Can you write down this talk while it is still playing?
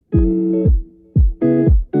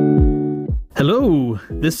Hello,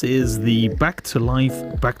 this is the Back to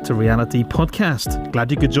Life, Back to Reality podcast.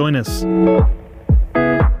 Glad you could join us.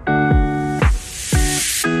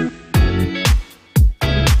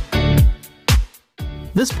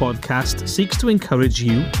 This podcast seeks to encourage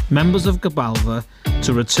you, members of Gabalva,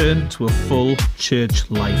 to return to a full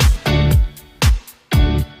church life.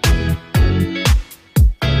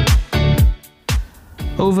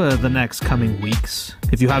 Over the next coming weeks,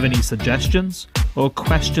 if you have any suggestions or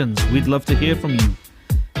questions, we'd love to hear from you.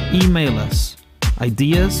 Email us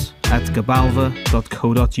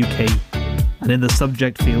ideas@gabalva.co.uk and in the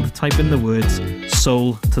subject field type in the words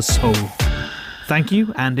soul to soul. Thank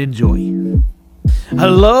you and enjoy.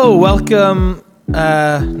 Hello, welcome.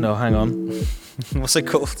 No, hang on. What's it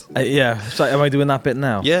called? Yeah, so am I doing that bit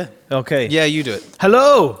now? Yeah. Okay. Yeah, you do it.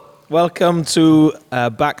 Hello, welcome to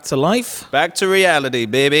Back to Life. Back to reality,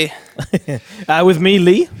 baby. With me,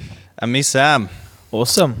 Lee. And me, Sam.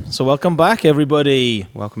 Awesome. So welcome back, everybody.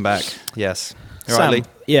 Welcome back. Yes. You're Sam, right, Lee?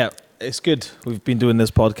 yeah, it's good. We've been doing this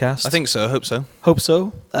podcast. I think so. I hope so. Hope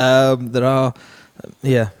so. There are,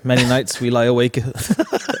 many nights we lie awake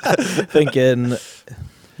thinking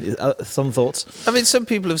some thoughts. I mean, some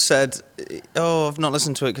people have said, "Oh, I've not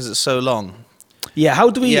listened to it because it's so long." Yeah. How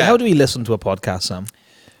do we listen to a podcast, Sam?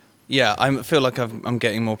 Yeah, I feel like I'm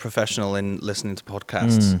getting more professional in listening to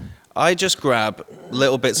podcasts. I just grab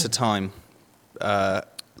little bits of time.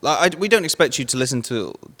 We don't expect you to listen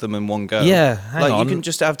to them in one go. Yeah, hang on. You can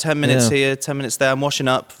just have 10 minutes here, 10 minutes there. I'm washing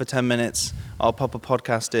up for 10 minutes. I'll pop a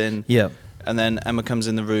podcast in. Yeah. And then Emma comes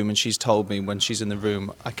in the room and she's told me when she's in the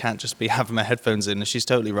room, I can't just be having my headphones in, and she's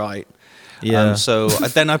totally right. Yeah. So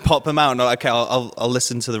then I pop them out and I'm like, okay, I'll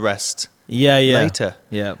listen to the rest later.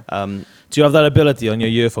 Yeah. Do you have that ability on your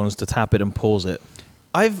earphones to tap it and pause it?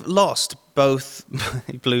 I've lost both my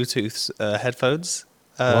Bluetooth headphones.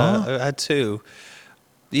 What? I had two.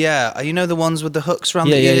 Yeah, you know the ones with the hooks around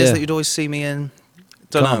the ears that you'd always see me in?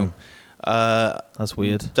 Don't know. That's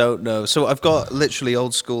weird. Don't know. So I've got literally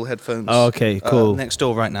old school headphones. Oh, okay, cool. Next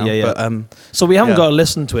door right now. Yeah. But, so we haven't got to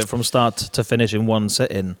listen to it from start to finish in one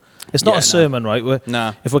sitting. It's not a sermon, right?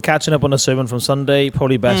 If we're catching up on a sermon from Sunday,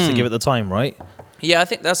 probably best to give it the time, right? Yeah, I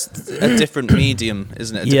think that's a different medium,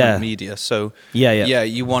 isn't it? A different media. So yeah,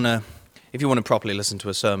 you want to, if you want to properly listen to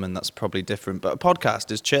a sermon, that's probably different. But a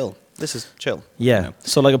podcast is chill. This is chill. Yeah. You know?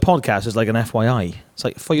 So like a podcast is like an FYI. It's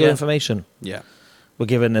like for your information. Yeah. We're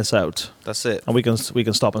giving this out. That's it. And we can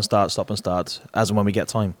stop and start as and when we get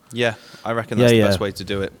time. Yeah, I reckon that's the best way to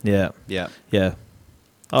do it. Yeah. Yeah. Yeah.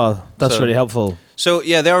 Oh, that's really helpful. So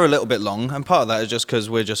yeah, they are a little bit long, and part of that is just because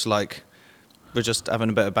we're just having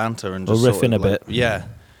a bit of banter and just we're riffing a bit. Yeah.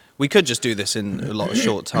 We could just do this in a lot of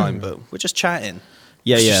short time, but we're just chatting.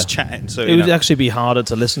 Yeah, Just chatting. So it would actually be harder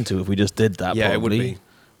to listen to if we just did that. Yeah, probably. it would be.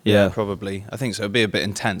 Yeah, probably. I think so. It'd be a bit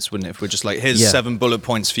intense, wouldn't it? If we're just like, here's 7 bullet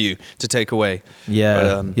points for you to take away.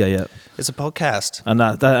 Yeah, but, yeah. It's a podcast. And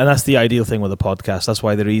that's the ideal thing with a podcast. That's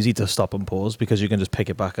why they're easy to stop and pause, because you can just pick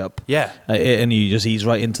it back up. Yeah. And you just ease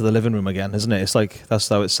right into the living room again, isn't it? It's like, that's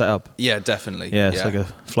how it's set up. Yeah, definitely. Yeah, it's like a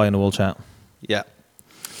fly on the wall chat. Yeah.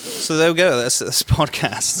 So there we go. That's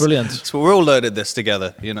podcast. Brilliant. So we're all learning this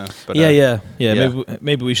together, you know. But, Yeah.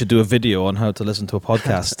 Maybe we should do a video on how to listen to a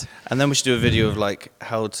podcast. And then we should do a video of like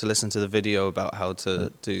how to listen to the video about how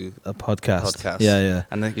to do a podcast. Yeah.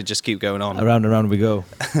 And then you just keep going on. Around and around we go.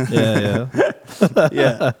 Yeah.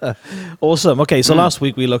 Yeah. Awesome. Okay, so last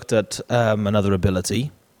week we looked at another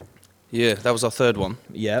ability. Yeah, that was our third one.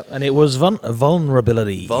 Yeah, and it was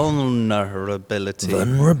vulnerability.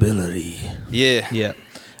 Vulnerability. Yeah.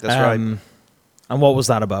 That's right. And what was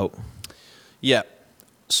that about? Yeah.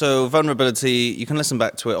 So vulnerability, you can listen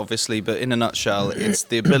back to it, obviously, but in a nutshell, it's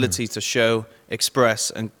the ability to show, express,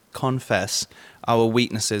 and confess our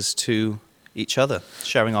weaknesses to each other,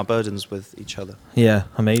 sharing our burdens with each other. Yeah,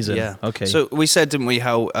 amazing. Yeah. Okay. So we said, didn't we,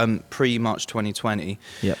 how pre-March 2020,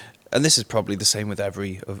 yep. And this is probably the same with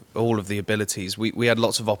all of the abilities, we had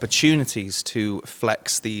lots of opportunities to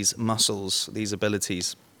flex these muscles, these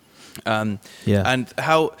abilities. And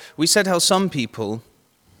how we said how some people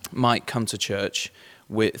might come to church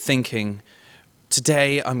with thinking,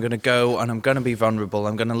 today I'm going to go and I'm going to be vulnerable.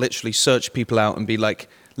 I'm going to literally search people out and be like,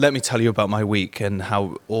 let me tell you about my week and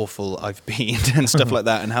how awful I've been and stuff like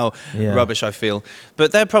that and how rubbish I feel.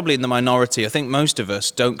 But they're probably in the minority. I think most of us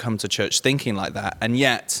don't come to church thinking like that. And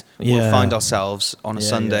yet we'll find ourselves on a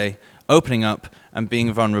Sunday opening up and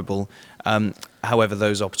being vulnerable. However,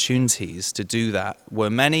 those opportunities to do that were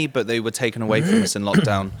many, but they were taken away from us in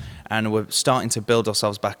lockdown. and we're starting to build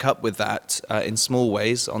ourselves back up with that in small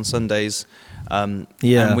ways on Sundays. And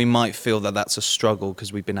we might feel that that's a struggle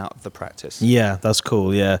because we've been out of the practice. Yeah, that's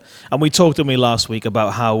cool. Yeah, and we talked to me last week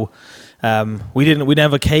about how we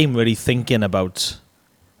never came really thinking about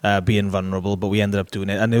being vulnerable, but we ended up doing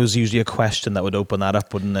it, and there was usually a question that would open that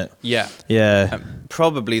up, wouldn't it? Yeah.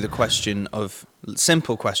 Probably the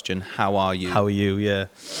simple question: how are you? How are you?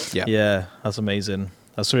 Yeah. That's amazing.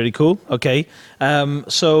 That's really cool. Okay,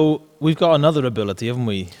 so we've got another ability, haven't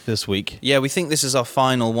we, this week? Yeah, we think this is our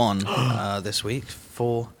final one this week,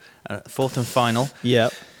 fourth and final. Yeah.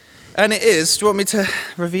 And it is. Do you want me to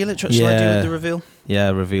reveal it? Shall I do the reveal? Yeah,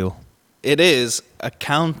 reveal. It is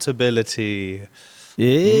accountability.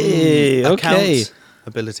 Yeah. Okay.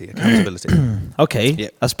 Accountability. Okay. Yeah.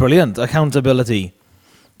 That's brilliant. Accountability.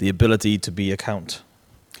 The ability to be account.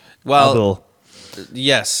 Well,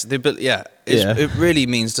 yes. It really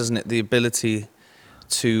means, doesn't it, the ability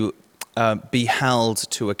to be held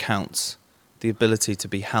to account. The ability to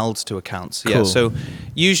be held to account. Cool. Yeah. So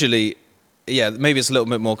usually, maybe it's a little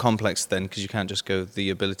bit more complex then, because you can't just go the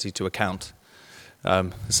ability to account.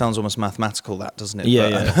 It sounds almost mathematical, that, doesn't it?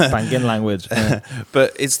 Yeah, banking language. Yeah.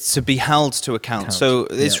 But it's to be held to account. So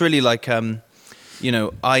it's really like,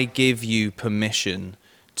 I give you permission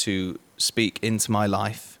to speak into my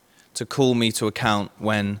life, to call me to account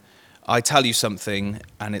when I tell you something,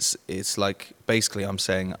 and it's like, basically I'm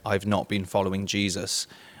saying I've not been following Jesus.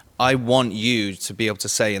 I want you to be able to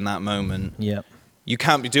say in that moment, you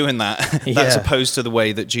can't be doing that. That's opposed to the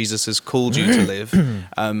way that Jesus has called you to live.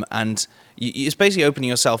 And it's basically opening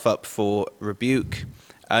yourself up for rebuke,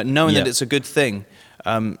 knowing that it's a good thing.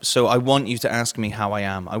 So I want you to ask me how I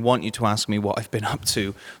am. I want you to ask me what I've been up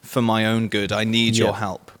to for my own good. I need your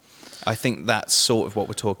help. I think that's sort of what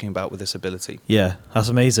we're talking about with this ability. Yeah, that's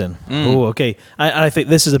amazing. Oh, okay. I think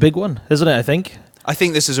this is a big one, isn't it, I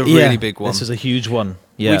think this is a really big one. This is a huge one.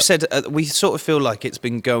 Yeah. We've said, we sort of feel like it's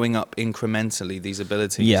been going up incrementally, these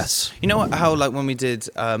abilities. Yes. You know how, like, when we did,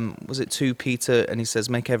 was it 2 Peter, and he says,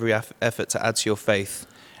 make every effort to add to your faith.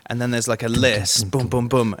 And then there's like a list, boom, boom,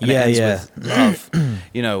 boom, and it ends with love.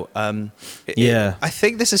 I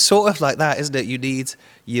think this is sort of like that, isn't it? You need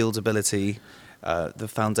yieldability, the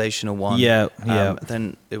foundational one.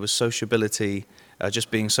 Then it was sociability,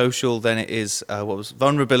 just being social. Then it is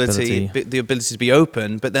vulnerability, the ability to be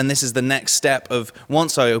open. But then this is the next step of,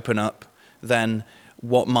 once I open up, then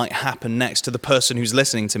what might happen next to the person who's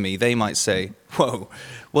listening to me? They might say, "Whoa,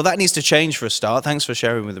 well, that needs to change for a start. Thanks for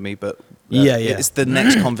sharing with me." But it's the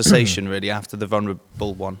next conversation really after the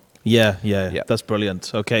vulnerable one. Yeah. That's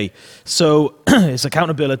brilliant. Okay, so it's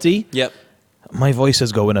accountability. Yep. My voice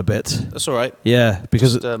is going a bit. That's all right. Yeah,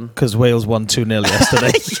 because Wales won 2-0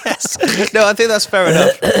 yesterday. Yes. No, I think that's fair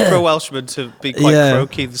enough for a Welshman to be quite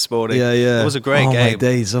croaky this morning. Yeah. It was a great game. My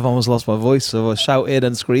days, I've almost lost my voice, so I was shouting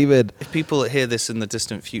and screaming. If people hear this in the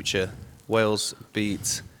distant future, Wales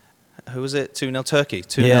beat, who was it? 2-0 Turkey.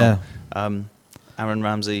 2-0. Yeah. Aaron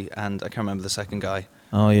Ramsey and I can't remember the second guy.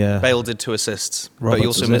 Oh, yeah. Bale did 2 assists, Roberts, but he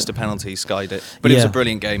also missed a penalty, skied it. But it was a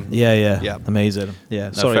brilliant game. Yeah. Amazing. Yeah.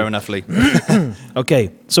 No, fair enough, Lee.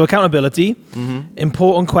 Okay, so accountability.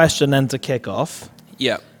 Important question then to kick off.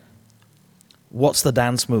 Yeah. What's the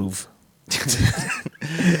dance move?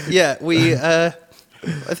 We, I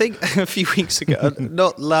think a few weeks ago,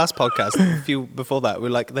 not last podcast, a few before that, we were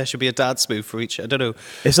like, there should be a dance move for each, I don't know.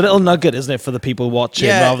 It's a little nugget, isn't it, for the people watching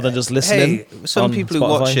rather than just listening? Hey, some people who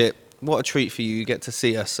watch it, what a treat for you. You get to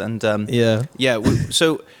see us. And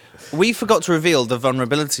so we forgot to reveal the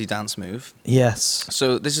vulnerability dance move. Yes.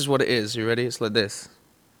 So this is what it is. You ready? It's like this.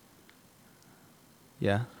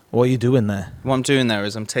 Yeah. What are you doing there? What I'm doing there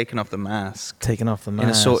is I'm taking off the mask. Taking off the mask. In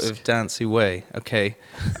a sort of dancey way. Okay.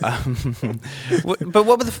 But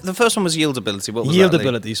what were the first one was yieldability. What was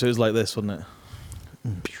yieldability, that, so it was like this, wasn't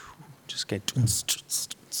it? Just get...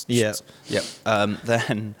 Yeah.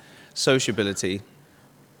 Then sociability.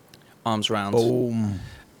 Arms round. Boom.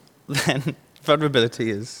 Then vulnerability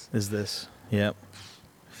is this. Yeah.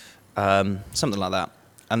 Something like that.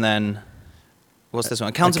 And then what's this one?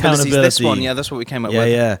 Accountability is this one. Yeah, that's what we came up with.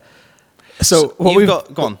 Yeah. So what we've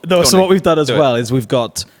got. Go on. No. So what we've done as well is we've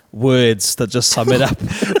got words that just sum it up.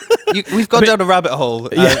 We've gone down a rabbit hole.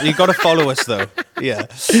 You've got to follow us though. Yeah.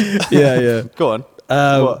 Yeah. Go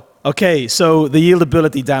on. Okay. So the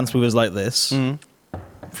yieldability dance move is like this.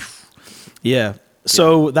 Yeah.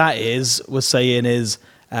 So that is, we're saying is,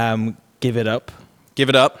 give it up. Give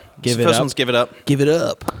it up. First one's give it up. Give it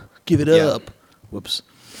up. Give it up. Whoops.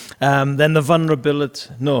 Then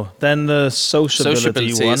the then the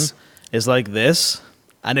sociability one is like this,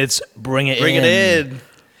 and it's bring it in. Bring it in.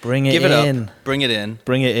 Bring it Give it in. up. Bring it in.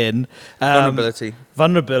 Bring it in. Vulnerability.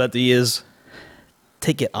 Vulnerability is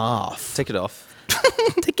take it off. Take it off.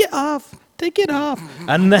 Take it off. Take it off.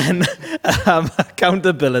 And then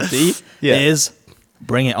accountability is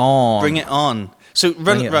bring it on. Bring it on. So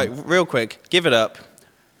real quick. Give it up.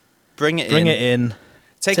 Bring it in. Bring it in.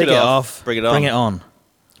 Take it off. Bring it on. Bring it on.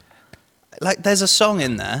 Like there's a song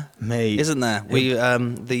in there, mate, isn't there? We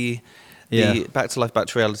the Back to Life, Back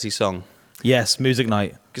to Reality song. Yes, music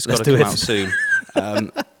night. It's got to come out soon.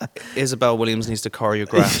 Isabel Williams needs to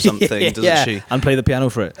choreograph something, doesn't she? And play the piano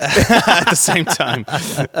for it at the same time.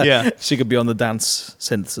 Yeah, she could be on the dance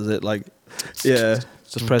synths. Is it like,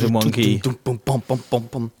 just pressing one key?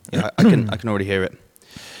 Yeah, I can already hear it.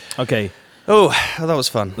 Okay. Oh, that was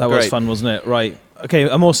fun. That was fun, wasn't it? Right. Okay,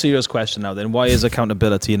 a more serious question now then. Why is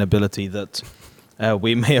accountability an ability that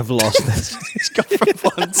we may have lost? It's gone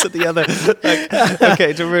from one to the other.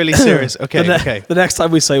 Okay, it's a really serious. Okay. The next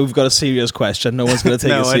time we say we've got a serious question, no one's going to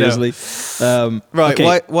take it seriously. Right.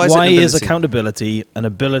 Okay, why is accountability an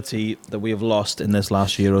ability that we have lost in this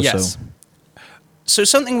last year or so? So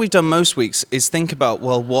something we've done most weeks is think about,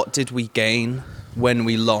 well, what did we gain when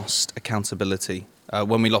we lost accountability?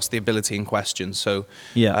 When we lost the ability in question. So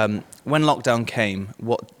when lockdown came,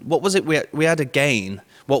 what was it? We had a gain.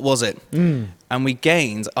 What was it? And we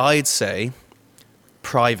gained, I'd say,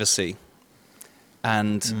 privacy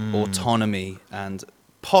and autonomy and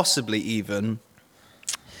possibly even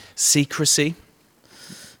secrecy.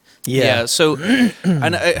 Yeah. So,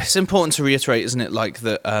 and it's important to reiterate, isn't it? Like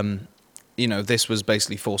that, this was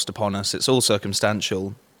basically forced upon us. It's all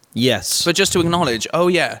circumstantial. Yes. But just to acknowledge,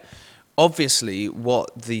 obviously,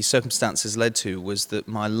 what the circumstances led to was that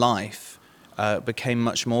my life became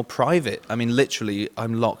much more private. I mean, literally,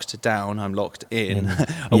 I'm locked down, I'm locked in,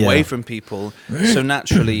 away from people. So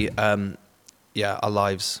naturally, our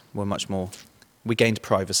lives were much more. We gained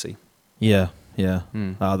privacy. Yeah.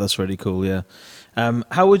 Oh, that's really cool. Yeah.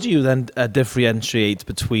 How would you then differentiate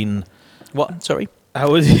between what? Sorry.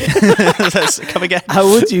 How would you come again? How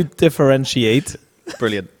would you differentiate?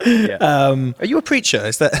 Brilliant. Yeah. Are you a preacher?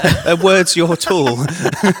 Is that a word's your tool?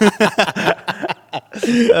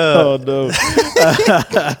 Oh no.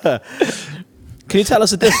 Can you tell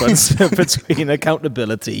us the difference between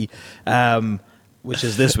accountability, which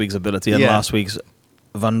is this week's ability, and last week's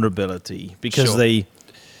vulnerability? Because I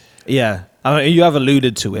mean, you have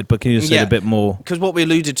alluded to it, but can you say a bit more? Because what we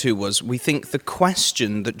alluded to was, we think the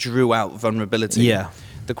question that drew out vulnerability,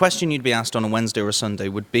 the question you'd be asked on a Wednesday or a Sunday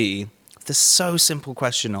would be the so simple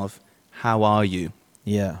question of, how are you?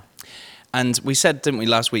 Yeah. And we said, didn't we,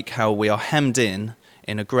 last week, how we are hemmed in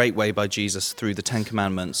a great way by Jesus through the 10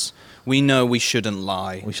 Commandments. We know we shouldn't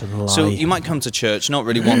lie. We shouldn't lie. So you might come to church not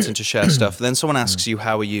really wanting to share stuff. Then someone asks you,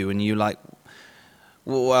 how are you? And you like,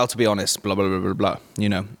 well, to be honest, blah, blah, blah, blah, blah,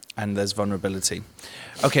 and there's vulnerability.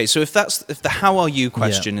 Okay, so if the how are you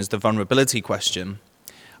question is the vulnerability question,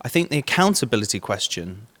 I think the accountability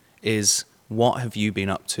question is, what have you been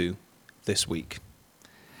up to this week?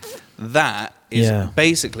 That is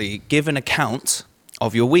basically give an account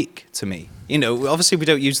of your week to me. Obviously we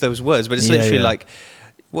don't use those words, but it's literally like,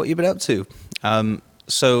 what you've been up to.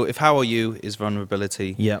 So if how are you is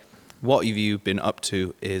vulnerability, what have you been up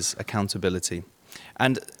to is accountability.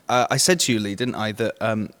 And I said to you, Lee, didn't I,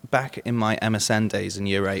 that back in my MSN days in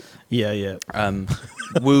year 8,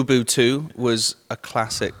 Woo-Boo 2 was a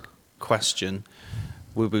classic question.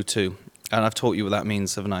 Woo-Boo 2. And I've taught you what that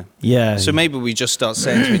means, haven't I? Yeah. So maybe we just start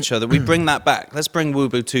saying to each other, we bring that back. Let's bring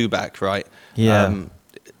Woo-Boo 2 back, right? Yeah.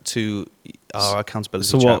 To our accountability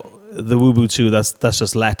So chat. what, the Woo-Boo 2, that's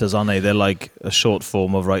just letters, aren't they? They're like a short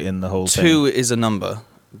form of writing the whole thing. 2 is a number,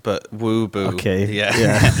 but Woo-Boo. Okay.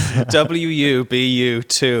 Yeah. W-U-B-U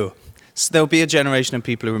 2. So there'll be a generation of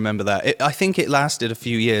people who remember that. I think it lasted a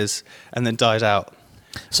few years and then died out.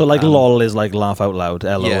 So like LOL is like laugh out loud,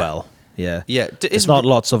 LOL. Yeah. It's not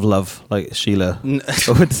lots of love, like Sheila.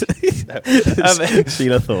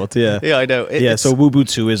 Sheila thought, yeah. Yeah, I know. So Woo-Boo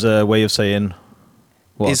 2 is a way of saying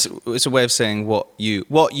what? It's a way of saying what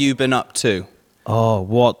you've been up to. Oh,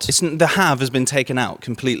 what? The have has been taken out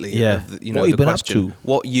completely. Yeah. What you've been up to.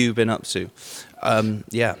 What you've been up to.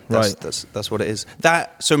 That's what it is.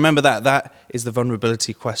 So remember that is the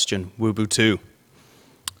vulnerability question, Woo-Boo 2.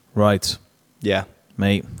 Right. Yeah.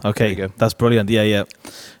 Mate. Okay. That's brilliant. Yeah.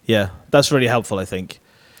 That's really helpful, I think.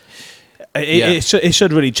 It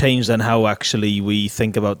should really change then how actually we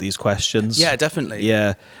think about these questions. Yeah, definitely.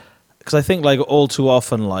 Yeah. Because I think like all too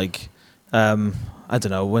often, like, I don't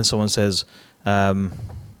know, when someone says,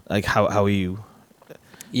 like, how are you?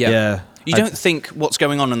 Yeah. You don't think what's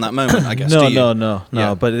going on in that moment, I guess, No, do you?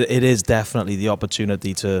 No. But it is definitely the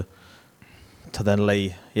opportunity to to then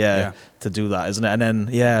to do that, isn't it? And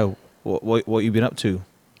then what you've been up to?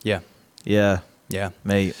 Yeah,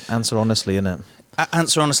 mate. Answer honestly, innit?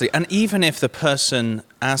 Answer honestly, and even if the person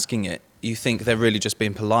asking it, you think they're really just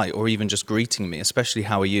being polite, or even just greeting me, especially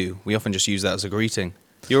 "How are you?" We often just use that as a greeting.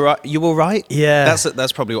 You're right. You all right? Yeah.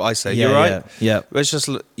 That's probably what I say. You're right. Yeah. It's just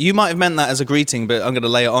you might have meant that as a greeting, but I'm going to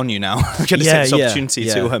lay it on you now. I'm going to take this opportunity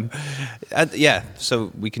to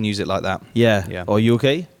So we can use it like that. Yeah. Are you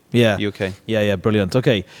okay? Yeah. You okay? Yeah. Brilliant.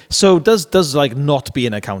 Okay. So does like not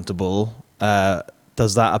being accountable?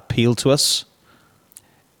 Does that appeal to us?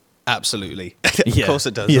 Absolutely. Of course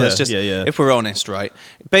it does. Yeah. Let's just, if we're honest, right?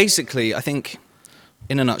 Basically, I think,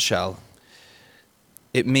 in a nutshell,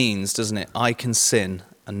 it means, doesn't it? I can sin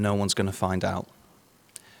and no one's going to find out.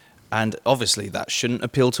 And obviously that shouldn't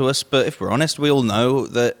appeal to us, but if we're honest, we all know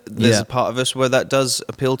that there's a part of us where that does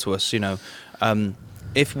appeal to us,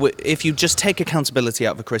 If you just take accountability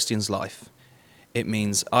out of a Christian's life, it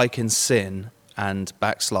means I can sin and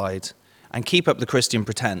backslide and keep up the Christian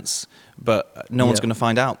pretense, but no one's going to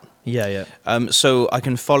find out. So I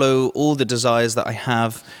can follow all the desires that I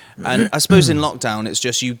have. And I suppose in lockdown, it's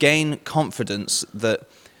just you gain confidence that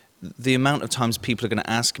the amount of times people are going to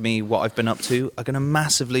ask me what I've been up to are going to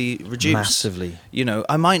massively reduce. Massively.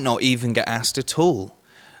 I might not even get asked at all.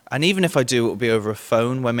 And even if I do, it will be over a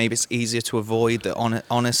phone where maybe it's easier to avoid the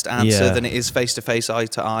honest answer than it is face-to-face,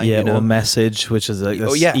 eye-to-eye. Yeah, or a message, which is like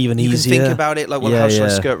even easier. You can think about it, like, how should I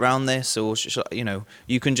skirt around this? Or,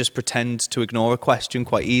 you can just pretend to ignore a question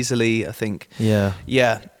quite easily, I think.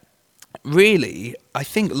 Yeah. Really, I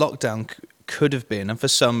think lockdown could have been, and for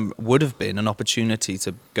some would have been, an opportunity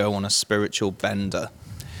to go on a spiritual bender.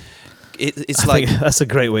 It's like that's a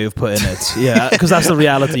great way of putting it. Yeah, because that's the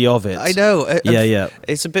reality of it. I know. Yeah.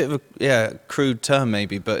 It's a bit of a crude term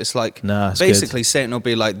maybe, but it's like it's basically good. Satan will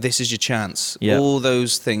be like, this is your chance. Yeah. All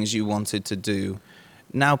those things you wanted to do,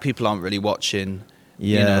 now people aren't really watching.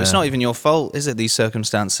 Yeah. It's not even your fault, is it? These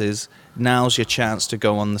circumstances. Now's your chance to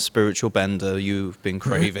go on the spiritual bender you've been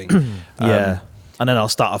craving. And then I'll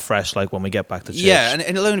start afresh, like when we get back to church. Yeah, and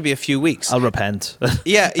it'll only be a few weeks. I'll repent.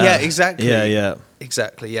 Exactly. Yeah.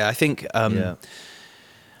 Exactly. Yeah, I think.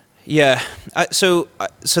 So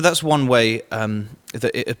that's one way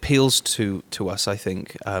that it appeals to us. I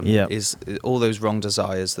think is all those wrong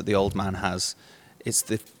desires that the old man has. It's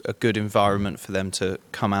a good environment for them to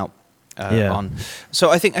come out on.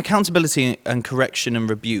 So I think accountability and correction and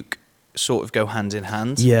rebuke sort of go hand in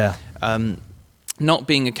hand. Yeah. Not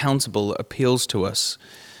being accountable appeals to us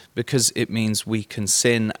because it means we can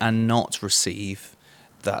sin and not receive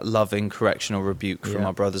that loving correction or rebuke from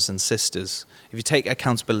our brothers and sisters. If you take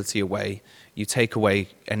accountability away, you take away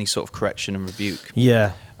any sort of correction and rebuke.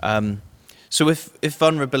 Yeah. So if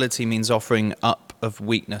vulnerability means offering up of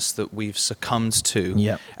weakness that we've succumbed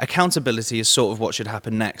to, accountability is sort of what should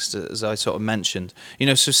happen next, as I sort of mentioned.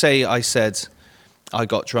 So say I said, I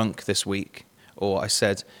got drunk this week, or I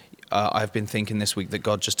said, I've been thinking this week that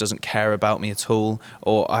God just doesn't care about me at all,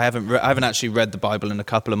 or I haven't actually read the Bible in a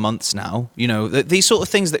couple of months now. These sort of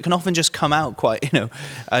things that can often just come out quite,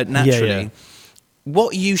 naturally.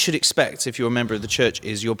 What you should expect if you're a member of the church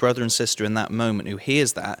is your brother and sister in that moment who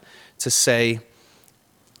hears that to say,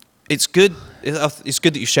 it's good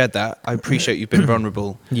that you shared that. I appreciate you've been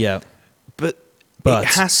vulnerable. Yeah. But it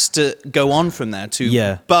has to go on from there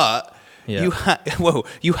too. But you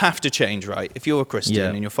have to change, right? If you're a Christian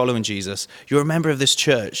and you're following Jesus, you're a member of this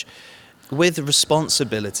church. With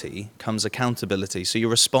responsibility comes accountability. So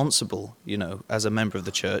you're responsible, as a member of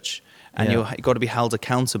the church, and you've got to be held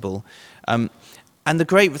accountable. And the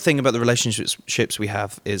great thing about the relationships we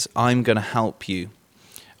have is I'm going to help you.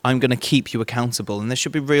 I'm going to keep you accountable. And there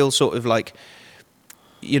should be real sort of like,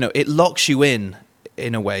 it locks you in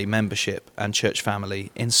a way, membership and church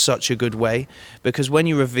family in such a good way, because when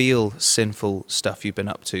you reveal sinful stuff you've been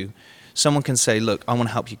up to, someone can say, look, I want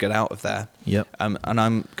to help you get out of there. And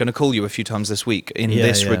I'm going to call you a few times this week in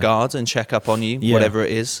this regard and check up on you, whatever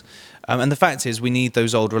it is. And the fact is we need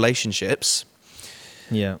those old relationships.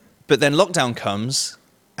 Yeah. But then lockdown comes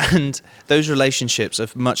and those relationships are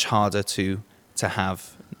much harder to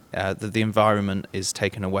have. The environment is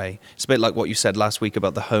taken away. It's a bit like what you said last week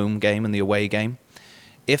about the home game and the away game.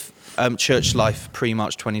 If church life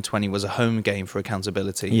pre-March 2020 was a home game for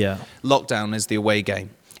accountability, lockdown is the away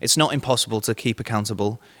game. It's not impossible to keep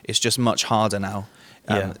accountable. It's just much harder now.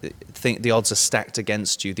 The odds are stacked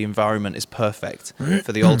against you. The environment is perfect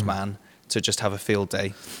for the old man to just have a field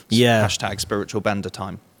day. Hashtag spiritual bender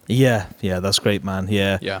time. Yeah, that's great, man.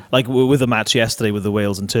 Yeah. Like with the match yesterday with the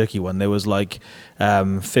Wales and Turkey one, there was like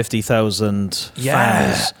 50,000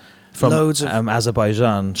 fans from Loads of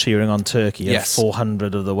Azerbaijan cheering on Turkey, and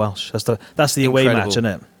 400 of the Welsh. That's the away match, isn't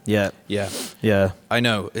it? Yeah. I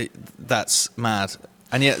know that's mad.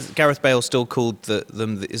 And yet Gareth Bale still called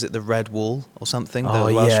them. Is it the Red Wall or something? Oh,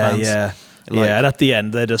 the Welsh fans? yeah. And at the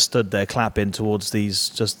end, they just stood there clapping towards these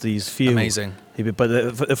few. Amazing.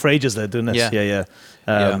 But for ages they're doing this.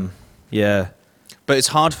 Yeah. But it's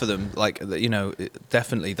hard for them. Like,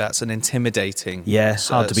 definitely that's an intimidating.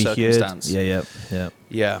 Hard to be heard.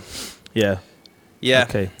 Yeah.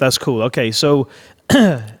 Okay, that's cool. Okay, so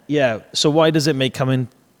so why does it make coming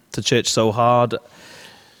to church so hard?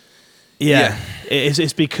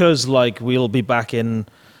 It's because like we'll be back in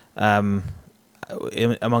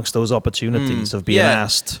amongst those opportunities of being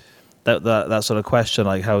asked that sort of question,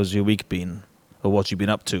 like how's your week been or what you've been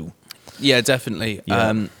up to. Definitely.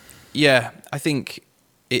 I think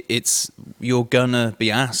it's you're gonna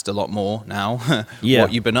be asked a lot more now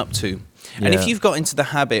what you've been up to. And if you've got into the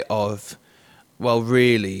habit of, well,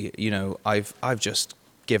 really, I've just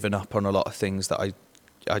given up on a lot of things that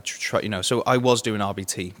I try, so I was doing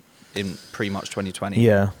RBT in pre-March 2020.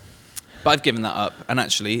 But I've given that up, and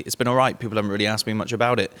actually, it's been all right. People haven't really asked me much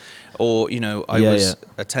about it. Or, I was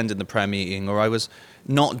attending the prayer meeting, or I was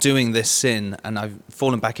not doing this sin, and I've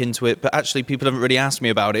fallen back into it, but actually, people haven't really asked me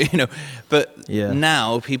about it, But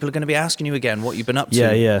now, people are going to be asking you again what you've been up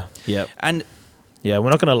to. Yeah. And we're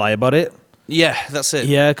not going to lie about it. Yeah, that's it.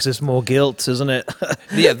 Yeah, because it's more guilt, isn't it?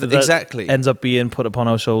 Exactly. Ends up being put upon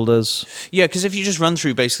our shoulders. Yeah, because if you just run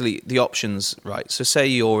through basically the options, right? So say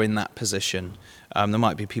you're in that position. There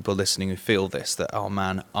might be people listening who feel this, that, oh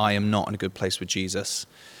man, I am not in a good place with Jesus.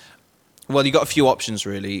 Well, you've got a few options,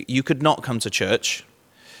 really. You could not come to church.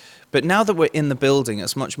 But now that we're in the building,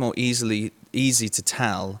 it's much more easy to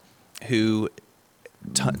tell who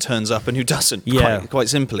turns up and who doesn't, quite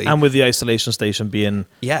simply. And with the isolation station being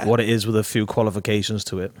what it is with a few qualifications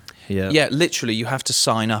to it. Yeah, literally, you have to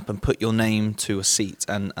sign up and put your name to a seat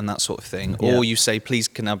and that sort of thing. Or you say, please,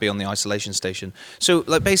 can I be on the isolation station? So,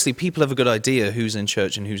 like, basically, people have a good idea who's in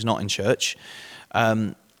church and who's not in church.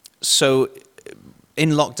 So,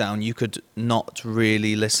 in lockdown, you could not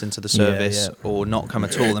really listen to the service or not come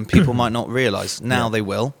at all, and people might not realise. Now they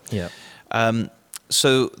will.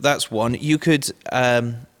 So that's one. You could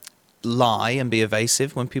lie and be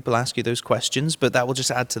evasive when people ask you those questions, but that will just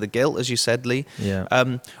add to the guilt, as you said, Lee.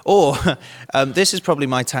 Or this is probably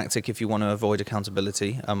my tactic if you want to avoid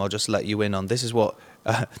accountability. I'll just let you in on this. Is what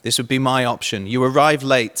this would be my option. You arrive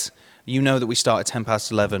late. You know that we start at 10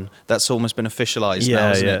 past 11. That's almost been officialised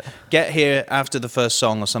now, isn't it? Get here after the first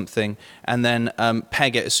song or something, and then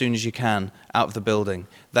peg it as soon as you can out of the building.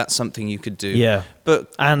 That's something you could do.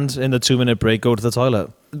 And in the 2-minute break, go to the toilet.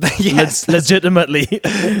 Yes. Legitimately. Go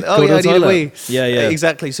to the toilet. Yeah.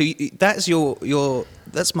 Exactly. So that's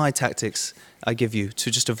that's my tactics I give you to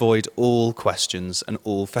just avoid all questions and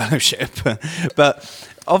all fellowship. But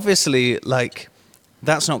obviously, like,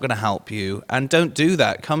 that's not going to help you, and don't do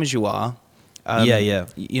that. Come as you are.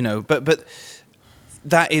 But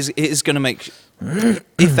that is going to make,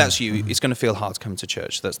 if that's you, it's going to feel hard to come to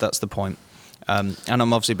church. That's the point. And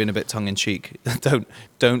I'm obviously being a bit tongue in cheek.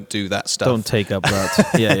 Don't do that stuff. Don't take up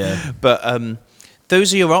that. But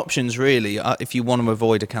those are your options, really, if you want to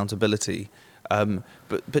avoid accountability.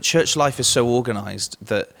 But church life is so organised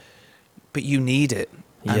but you need it.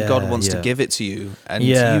 And God wants to give it to you.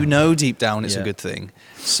 And deep down it's a good thing.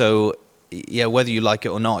 So, whether you like it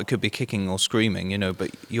or not, it could be kicking or screaming,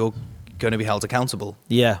 but you're going to be held accountable.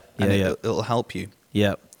 It'll help you.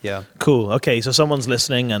 Yeah. Cool. Okay, so someone's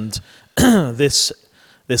listening and this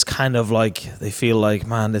kind of like, they feel like,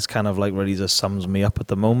 man, this kind of like really just sums me up at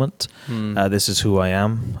the moment. This is who I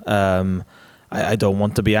am. I don't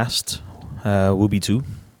want to be asked. Wooby too.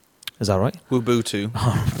 Is that right? Woo-boo-too.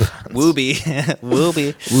 Wooby.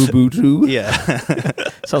 Wooby. Woo-boo-too. Yeah.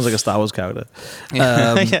 Sounds like a Star Wars character.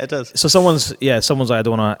 Yeah, it does. So someone's like, I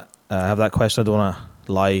don't want to have that question. I don't want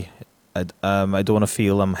to lie. I don't want to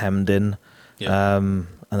feel I'm hemmed in. And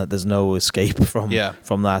that there's no escape from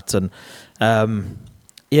that. And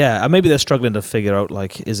maybe they're struggling to figure out,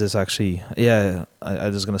 like, is this actually,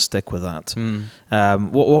 I'm just going to stick with that.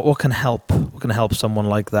 What can help? What can help someone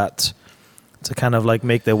like that to kind of like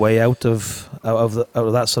make their way out of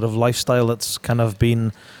that sort of lifestyle that's kind of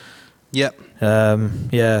been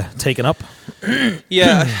taken up?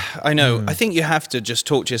 I know. I think you have to just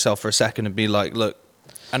talk to yourself for a second and be like, look,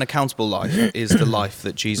 an accountable life is the life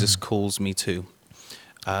that Jesus calls me to,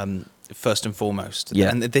 first and foremost.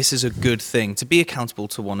 And this is a good thing. To be accountable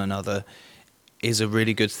to one another is a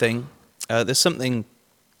really good thing. There's something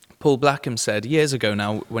Paul Blackham said years ago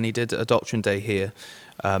now when he did a Doctrine Day here,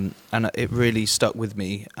 and it really stuck with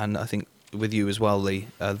me, and I think with you as well, Lee.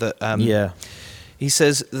 Yeah. He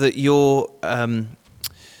says that your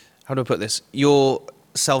how do I put this? Your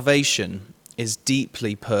salvation is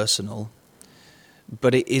deeply personal,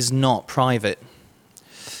 but it is not private.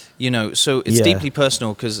 So it's deeply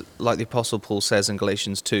personal because, like the Apostle Paul says in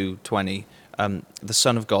Galatians 2:20, the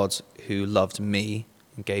Son of God who loved me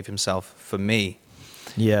and gave himself for me.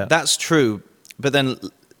 Yeah. That's true, but then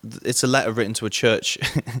it's a letter written to a church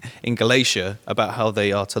in Galatia about how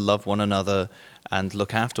they are to love one another and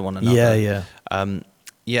look after one another. Yeah. And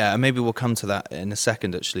maybe we'll come to that in a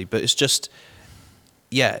second, actually. But it's just,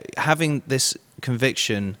 having this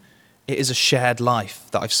conviction, it is a shared life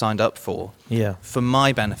that I've signed up for. Yeah. For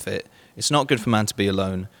my benefit. It's not good for man to be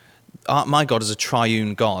alone. My God is a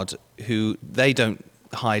triune God who they don't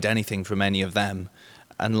hide anything from any of them.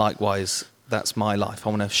 And likewise, that's my life. I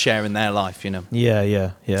want to share in their life,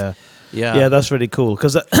 Yeah, that's really cool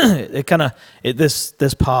because it kind of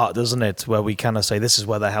this part, doesn't it, where we kind of say this is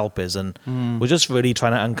where the help is, and we're just really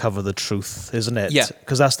trying to uncover the truth, isn't it? Yeah.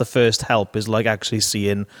 Because that's the first help, is like actually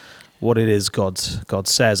seeing what it is God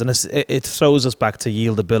says, and it throws us back to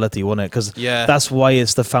yieldability, won't it? Because that's why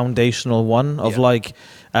it's the foundational one of like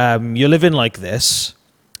you're living like this,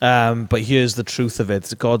 but here's the truth of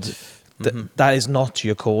it, God. That is not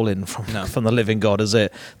your calling from the living God, is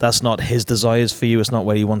it? That's not his desires for you. It's not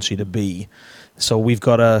where he wants you to be. So we've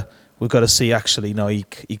got to see, actually, no,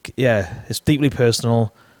 it's deeply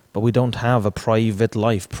personal, but we don't have a private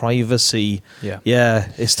life. Privacy,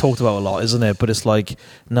 it's talked about a lot, isn't it? But it's like,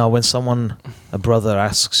 no, when a brother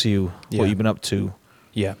asks you what you've been up to,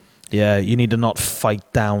 you need to not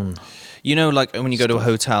fight down. Like when you go to a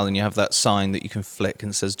hotel and you have that sign that you can flick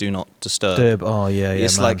and says "Do not disturb." Oh yeah,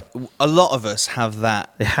 It's man. like a lot of us have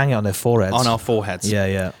that. They hang it on their foreheads. On our foreheads.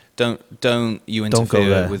 Yeah. Don't you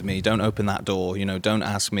interfere with me? Don't open that door. Don't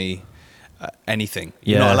ask me anything.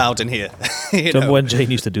 You're not allowed in here. Remember when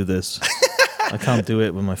Jane used to do this? I can't do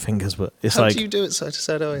it with my fingers, but it's How like. do you do it side to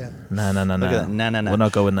side? Oh yeah. No. No. We're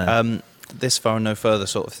not going there. This far and no further,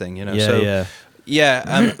 sort of thing. Yeah.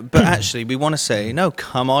 Yeah, but actually, we want to say, no,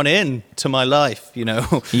 come on in to my life,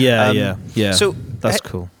 Yeah. So that's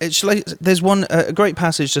cool. There's a great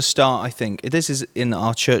passage to start, I think. This is in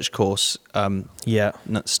our church course,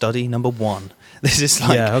 study number 1. This is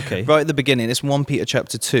right at the beginning. It's 1 Peter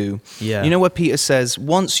chapter 2. Yeah. Where Peter says,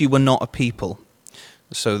 once you were not a people.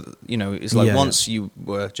 So, it's like once you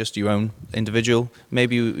were just your own individual,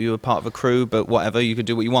 maybe you were part of a crew, but whatever, you could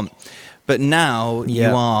do what you want. But now you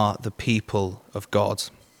are the people of God.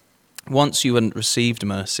 Once you hadn't received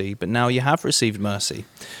mercy, but now you have received mercy.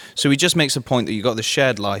 So he just makes a point that you've got the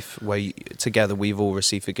shared life where together we've all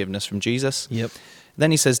received forgiveness from Jesus. Yep.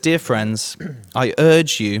 Then he says, dear friends, I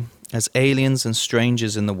urge you as aliens and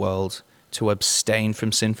strangers in the world to abstain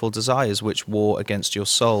from sinful desires which war against your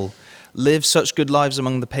soul. Live such good lives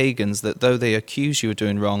among the pagans that though they accuse you of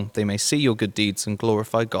doing wrong, they may see your good deeds and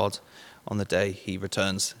glorify God on the day he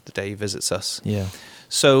returns, the day he visits us. Yeah.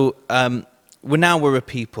 So we're a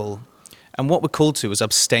people, and what we're called to is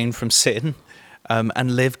abstain from sin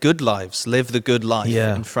and live good lives, live the good life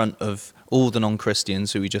in front of all the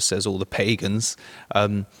non-Christians, who he just says all the pagans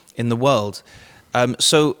in the world.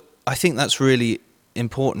 So I think that's really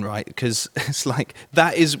important, right? Because it's like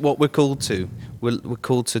that is what we're called to. We're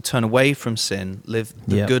called to turn away from sin, live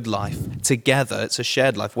the good life together. It's a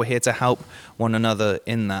shared life. We're here to help one another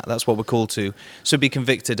in that. That's what we're called to. So be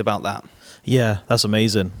convicted about that. Yeah, that's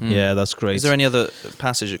amazing. Yeah, that's great. Is there any other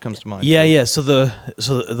passage that comes to mind? Yeah. So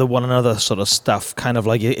the one another sort of stuff kind of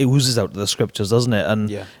like it oozes out of the scriptures, doesn't it?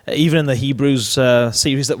 And even in the Hebrews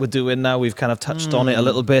series that we're doing now, we've kind of touched on it a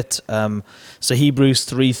little bit. So Hebrews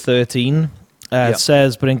 3:13. It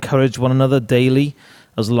says, but encourage one another daily,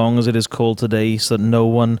 as long as it is called today, so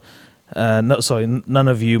that none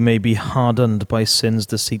of you may be hardened by sin's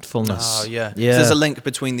deceitfulness. Oh, yeah. So there's a link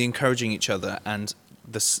between the encouraging each other and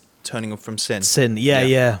the turning from sin.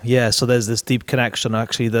 Yeah. So there's this deep connection,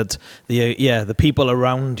 actually, that the people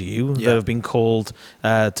around you that have been called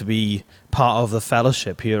to be part of the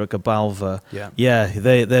fellowship here at Gabalva.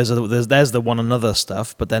 There's the one another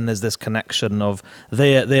stuff, but then there's this connection of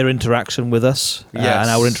their interaction with us and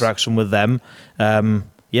our interaction with them.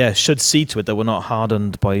 Should see to it that we're not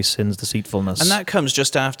hardened by sin's deceitfulness. And that comes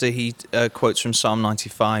just after he quotes from Psalm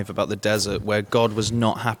 95 about the desert, where God was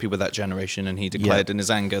not happy with that generation, and he declared in his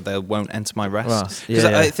anger, they won't enter my rest. Because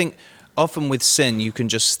I think often with sin, you can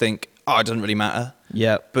just think, oh, it doesn't really matter.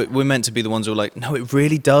 Yeah. But we're meant to be the ones who are like, no, it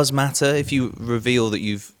really does matter. If you reveal that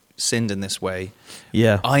you've sinned in this way,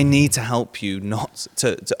 I need to help you not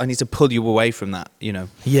to I need to pull you away from that,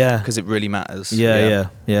 Yeah. Because it really matters. Yeah.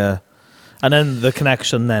 And then the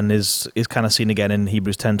connection then is kind of seen again in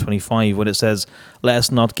Hebrews 10:25 when it says, "Let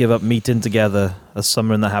us not give up meeting together as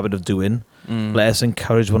some are in the habit of doing. Let us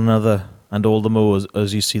encourage one another, and all the more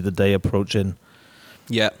as you see the day approaching."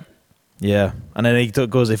 Yeah. Yeah, and then he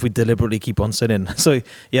goes, if we deliberately keep on sinning. So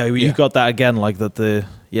you got that again, like that.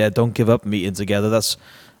 Don't give up meeting together. That's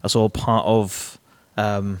all part of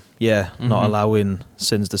not allowing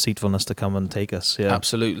sin's deceitfulness to come and take us. Yeah,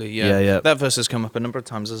 absolutely. Yeah. That verse has come up a number of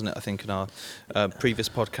times, hasn't it? I think in our previous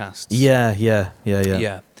podcasts. Yeah.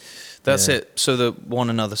 That's it. So the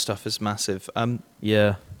one another stuff is massive.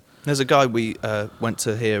 There's a guy we went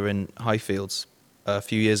to here in Highfields a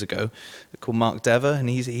few years ago called Mark Dever, and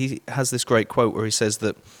he has this great quote where he says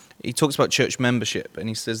that he talks about church membership, and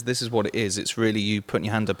he says this is what it is. It's really you putting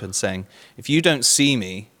your hand up and saying, if you don't see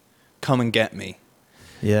me, come and get me.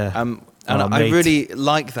 Yeah. I really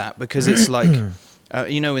like that, because it's like in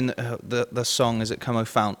the song "Is It Come O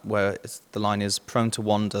Fount," where the line is, "Prone to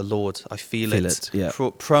wander, Lord, I feel it. Yeah.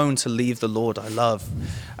 Prone to leave the Lord I love."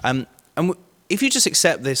 If you just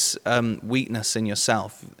accept this weakness in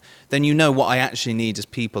yourself, then you know what I actually need is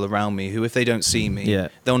people around me who, if they don't see me,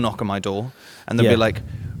 they'll knock on my door and they'll be like,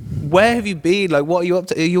 "Where have you been? Like, what are you up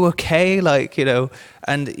to? Are you okay?" Like,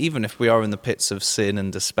 and even if we are in the pits of sin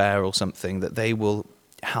and despair or something, that they will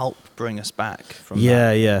help bring us back from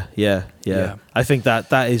that. Yeah. I think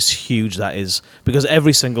that is huge. That is because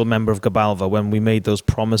every single member of Gabalva, when we made those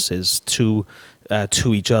promises to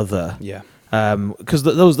each other, because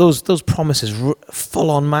those promises full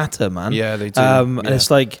on matter, man. Yeah, they do. And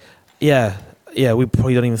it's like, we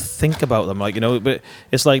probably don't even think about them, but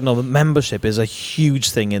it's like, no, the membership is a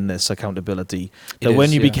huge thing in this accountability. That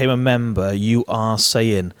when you became a member, you are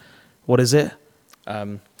saying, what is it?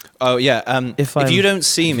 If you don't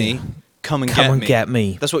see me, come and get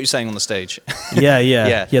me. That's what you're saying on the stage.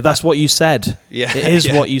 Yeah. That's what you said. Yeah, it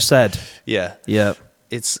is what you said. Yeah.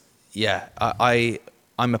 It's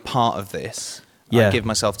I'm a part of this. Yeah. I give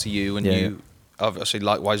myself to you, and you obviously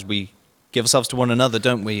likewise. We give ourselves to one another,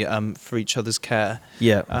 don't we? For each other's care.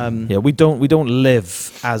 We don't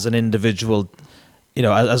live as an individual,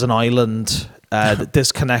 as an island,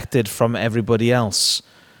 disconnected from everybody else.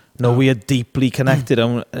 No, we are deeply connected,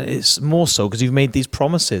 and it's more so because you've made these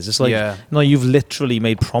promises. It's like, you've literally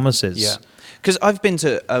made promises. Yeah, because I've been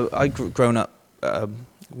to, grown up,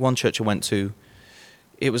 one church I went to,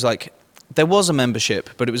 it was like, there was a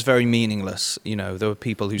membership, but it was very meaningless. There were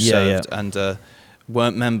people who served and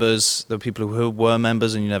weren't members. There were people who were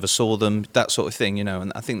members and you never saw them, that sort of thing,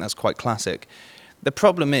 and I think that's quite classic. The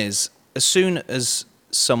problem is, as soon as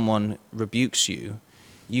someone rebukes you,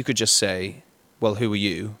 you could just say, well, who are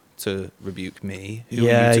you to rebuke me? Who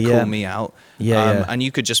are you to call me out? And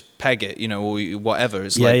you could just peg it, or whatever.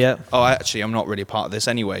 It's oh, actually, I'm not really part of this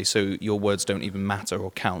anyway, so your words don't even matter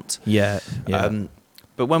or count.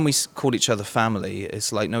 But when we call each other family,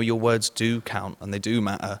 it's like, no, your words do count and they do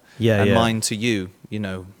matter. Mine to you,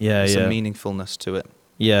 there's a meaningfulness to it.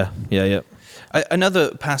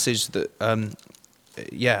 Another passage that,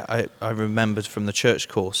 I remembered from the church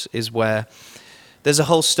course is where there's a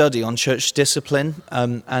whole study on church discipline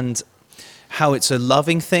and how it's a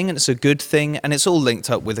loving thing and it's a good thing, and it's all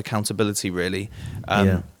linked up with accountability, really.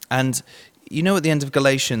 And at the end of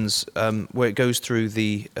Galatians, where it goes through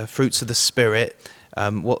the fruits of the Spirit,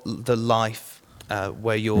 what the life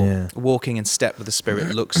where you're walking in step with the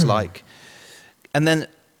Spirit looks like. And then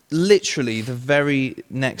literally the very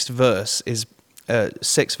next verse is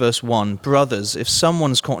 6 verse 1, brothers, if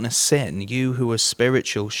someone's caught in a sin, you who are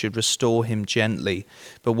spiritual should restore him gently,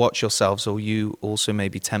 but watch yourselves or you also may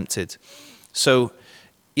be tempted. So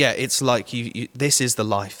it's like this is the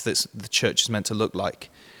life that the church is meant to look like.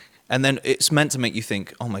 And then it's meant to make you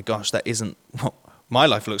think, oh my gosh, that isn't what my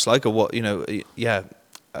life looks like, or what,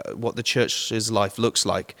 what the church's life looks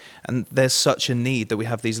like. And there's such a need that we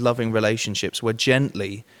have these loving relationships where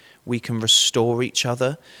gently we can restore each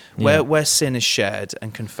other, where sin is shared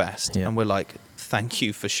and confessed, and we're like, thank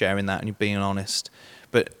you for sharing that and you being honest.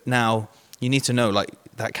 But now you need to know, like,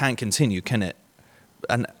 that can't continue, can it?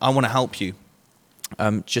 And I want to help you.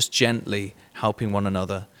 Just gently helping one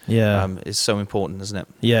another is so important, isn't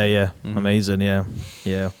it? Amazing.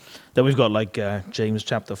 Then we've got like James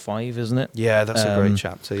chapter 5, isn't it? Yeah, that's a great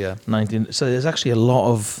chapter. 19. So there's actually a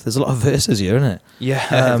lot of verses here, isn't it?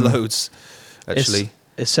 Yeah, loads actually.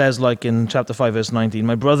 It says, like in chapter 5, verse 19,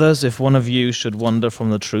 my brothers, if one of you should wander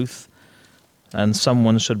from the truth and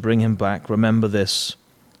someone should bring him back, remember this.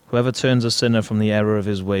 Whoever turns a sinner from the error of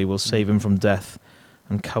his way will save him from death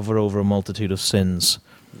and cover over a multitude of sins.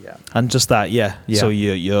 And just that, So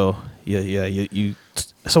you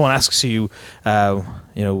someone asks you, what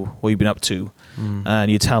you've been up to,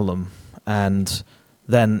 and you tell them, and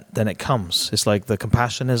then it comes. It's like the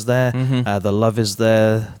compassion is there, the love is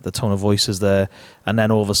there, the tone of voice is there, and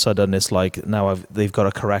then all of a sudden it's like now they've got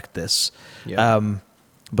to correct this.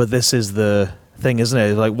 But this is the thing, isn't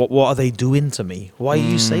it? Like, what are they doing to me? Why are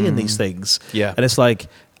you saying these things? Yeah. And it's like,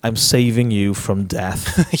 I'm saving you from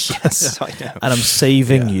death. Yes, I know. And I'm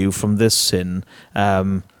saving you from this sin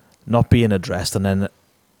not being addressed, and then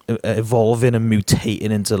evolving and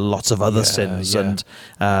mutating into lots of other sins and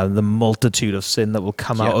the multitude of sin that will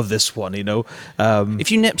come out of this one, you know. If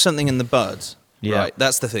you nip something in the bud, right,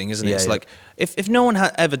 that's the thing, isn't it? It's like, if no one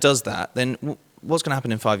ever does that, then what's going to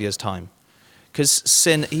happen in 5 years' time? Because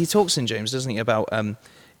sin, he talks in James, doesn't he, about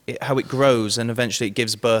how it grows and eventually it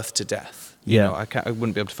gives birth to death. You know, I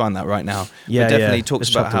wouldn't be able to find that right now. But definitely talks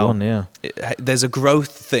about how there's a growth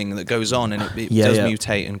thing that goes on, and it does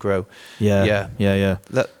mutate and grow.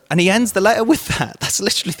 And he ends the letter with that. That's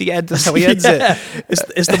literally the end. That's how he ends it.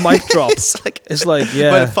 It's the mic drop. It's like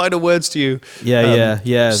my final words to you.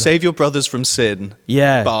 Save your brothers from sin.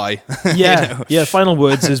 Bye. Final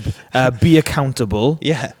words is be accountable.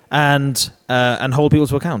 And hold people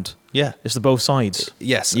to account. It's the both sides.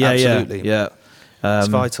 Yes, absolutely. It's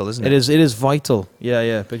vital, isn't it? It is vital.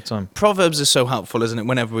 Big time. Proverbs is so helpful, isn't it?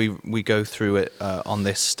 Whenever we go through it on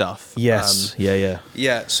this stuff. Yes.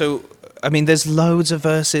 Yeah. So, I mean, there's loads of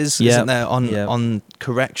verses, isn't there, on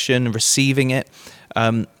correction, receiving it.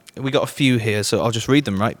 We got a few here, so I'll just read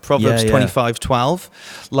them, right? Proverbs 25:12.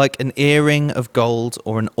 Like an earring of gold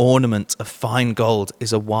or an ornament of fine gold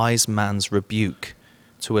is a wise man's rebuke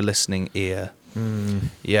to a listening ear.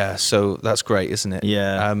 Yeah, so that's great, isn't it?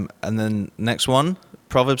 And then next one,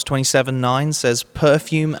 Proverbs 27:9 says,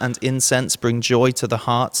 perfume and incense bring joy to the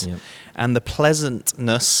heart, and the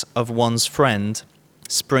pleasantness of one's friend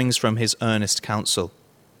springs from his earnest counsel.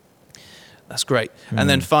 That's great. And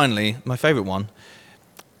then finally, my favorite one,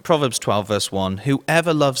 Proverbs 12:1,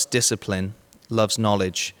 whoever loves discipline loves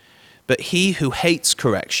knowledge, but he who hates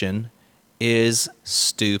correction is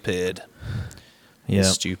stupid.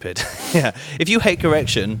 Stupid. If you hate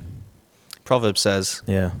correction, Proverbs says,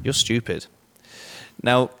 you're stupid.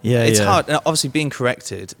 Now, it's hard. Now, obviously, being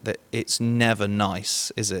corrected, that it's never nice,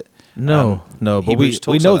 is it? No, but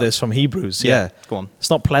we know this from Hebrews. Go on. It's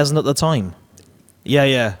not pleasant at the time.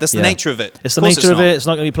 That's the nature of it. It's the nature of it. It's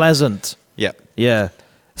not going to be pleasant. Yeah.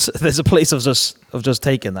 So there's a place of just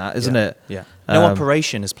taking that, isn't it? No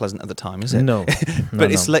operation is pleasant at the time, is it? No.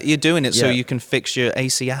 But you're doing it so you can fix your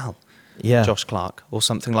ACL. Josh Clark or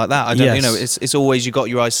something like that. I don't, you know, it's always you got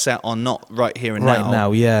your eyes set on not right here and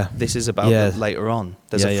now. This is about later on.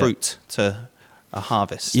 There's a fruit to a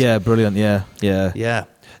harvest. Brilliant. A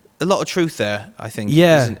lot of truth there, I think.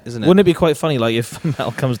 Isn't it? Wouldn't it be quite funny, like if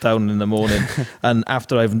Mel comes down in the morning and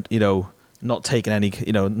after I've not taken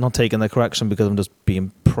the correction because I'm just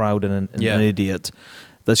being proud and an idiot,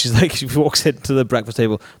 that she's like, she walks into the breakfast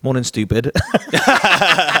table, morning stupid.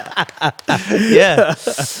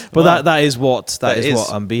 But that is what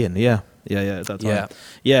I'm being. At that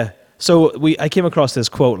time. So I came across this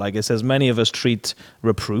quote, like it says, many of us treat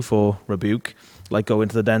reproof or rebuke like going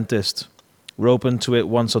to the dentist. We're open to it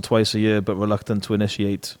once or twice a year, but reluctant to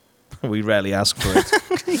initiate. We rarely ask for it.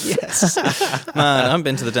 Yes. Man, I've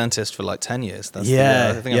been to the dentist for like 10 years. That's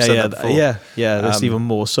I think I've said that before. That's even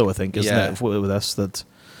more so, I think, isn't it, with us that...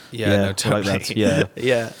 No, totally. Like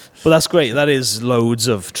that. But that's great. That is loads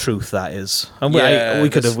of truth. That is, and we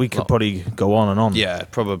could probably go on and on.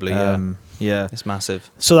 Probably. It's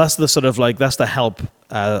massive. So that's the sort of like that's the help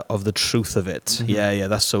of the truth of it.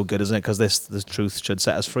 That's so good, isn't it? Because this truth should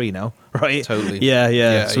set us free now, right? Totally.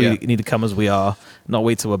 So we need to come as we are, not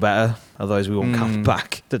wait till we're better. Otherwise, we won't come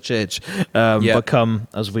back to church. But come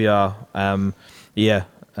as we are. And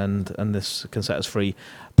this can set us free.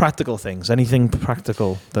 Practical things, anything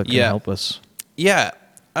practical that can help us.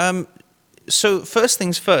 So first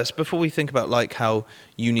things first, before we think about like how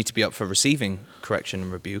you need to be up for receiving correction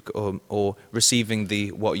and rebuke or receiving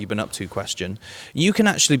the what you've been up to question, you can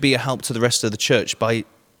actually be a help to the rest of the church by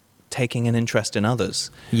taking an interest in others.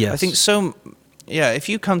 I think if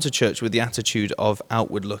you come to church with the attitude of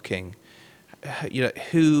outward looking,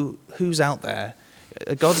 who's out there?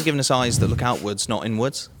 God's given us eyes that look outwards, not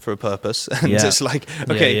inwards, for a purpose. And it's like,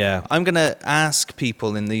 I'm going to ask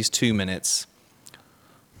people in these 2 minutes,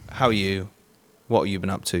 how are you? What have you been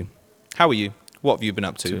up to? How are you? What have you been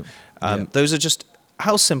up to? Those are just,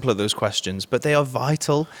 how simple are those questions? But they are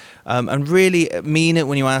vital and really mean it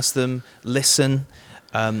when you ask them, listen.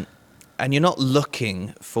 And you're not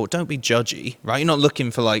looking for, don't be judgy, right? You're not looking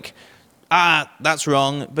for like, that's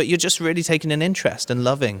wrong, but you're just really taking an interest and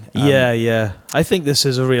loving. Yeah. I think this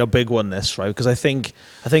is a real big one, this, right? Because I think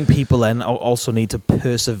people then also need to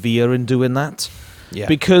persevere in doing that. Yeah.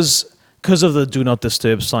 Because of the do not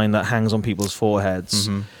disturb sign that hangs on people's foreheads.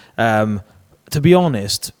 Mm-hmm. To be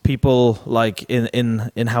honest, people like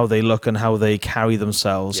in how they look and how they carry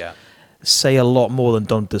themselves say a lot more than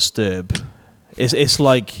don't disturb. It's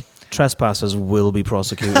like trespassers will be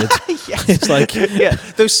prosecuted. Yes. It's like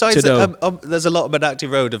those signs. There's a lot of Badakti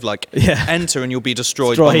Road of like enter and you'll be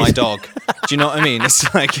destroyed by my dog. Do you know what I mean?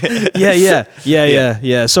 It's like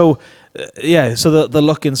yeah. So the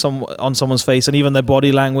look on someone's face and even their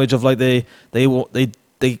body language of like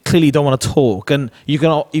they clearly don't want to talk, and you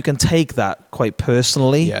can take that quite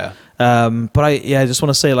personally. Yeah. But I just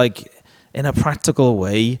want to say, like, in a practical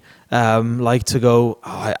way, like to go,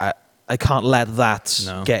 I can't let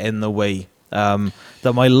that get in the way.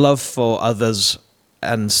 That my love for others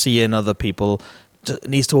and seeing other people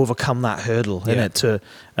needs to overcome that hurdle, innit?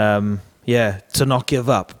 To not give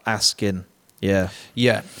up, asking. Yeah,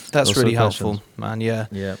 that's really helpful, man.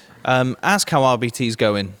 Yeah. Ask how RBT's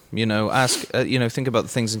going. Ask. Think about the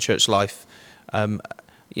things in church life. And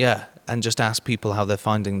just ask people how they're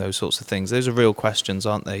finding those sorts of things. Those are real questions,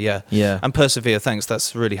 aren't they? Yeah. And persevere. Thanks.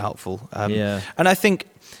 That's really helpful. And I think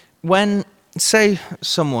when say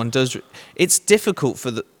someone does, it's difficult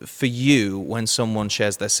for you when someone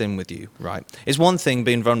shares their sin with you, right? It's one thing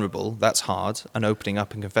being vulnerable, that's hard, and opening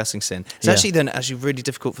up and confessing sin. It's actually then actually really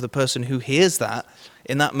difficult for the person who hears that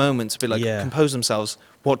in that moment to be like, compose themselves.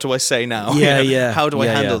 What do I say now? How do I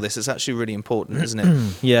handle this? It's actually really important, isn't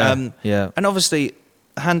it? And obviously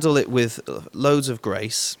handle it with loads of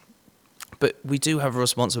grace, but we do have a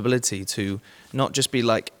responsibility to not just be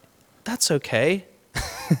like, that's okay.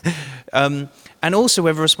 And also we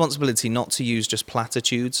have a responsibility not to use just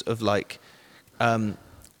platitudes of like,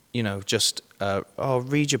 just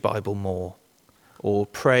read your Bible more or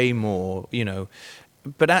pray more,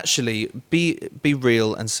 but actually be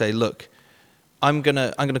real and say, look, I'm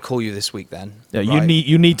gonna call you this week then. Yeah, right?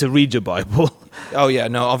 you need to read your Bible. Oh yeah,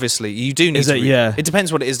 no, obviously you do need to read. Yeah. It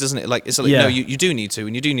depends what it is, doesn't it? Like no, you do need to,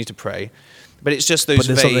 and you do need to pray. But it's just those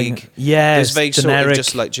vague, generic, sort of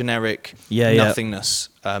just like generic nothingness.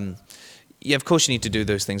 Of course you need to do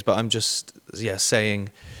those things, but I'm just saying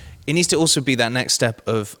it needs to also be that next step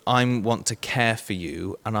of I want to care for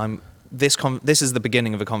you, and this is the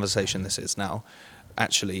beginning of a conversation. This is now,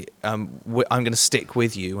 actually, I'm going to stick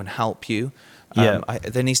with you and help you.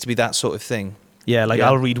 There needs to be that sort of thing.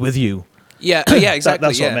 I'll read with you. Exactly.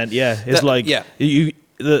 That's what I meant. You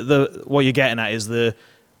what you're getting at is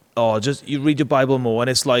just you read your Bible more, and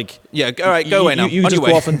it's like all right, go away now. You just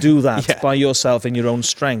go off and do that by yourself in your own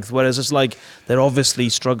strength. Whereas it's like they're obviously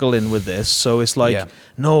struggling with this, so it's like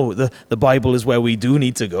no, the Bible is where we do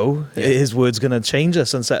need to go. His word's going to change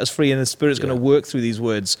us and set us free, and the Spirit's going to work through these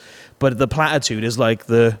words. But the platitude is like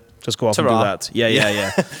just go off and do that.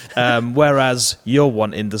 Whereas you're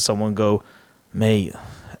wanting to someone go, mate,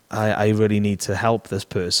 I really need to help this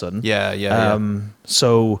person.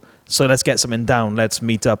 So let's get something down. Let's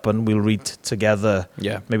meet up and we'll read together.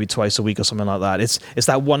 Maybe twice a week or something like that. It's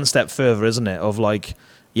that one step further, isn't it? Of like,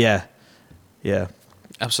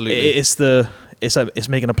 absolutely. It's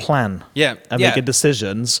making a plan. And making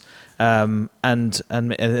decisions. And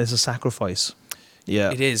it's a sacrifice.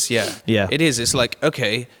 It is. It is. It's like,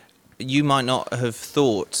 okay, you might not have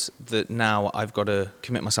thought that now I've got to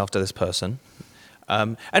commit myself to this person.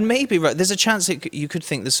 And maybe there's a chance you could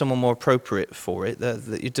think there's someone more appropriate for it.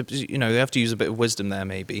 You have to use a bit of wisdom there,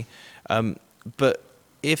 maybe. But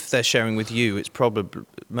if they're sharing with you, it's probably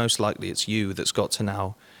most likely it's you that's got to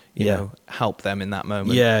now, help them in that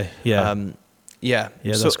moment. That's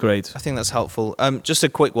great. I think that's helpful. Just a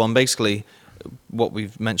quick one, basically, what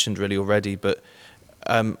we've mentioned really already, but.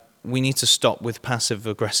 We need to stop with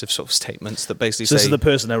passive-aggressive sort of statements that basically say... This is the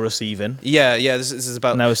person they're receiving. This is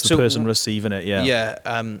about... Now it's the person receiving it,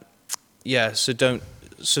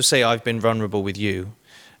 So say I've been vulnerable with you,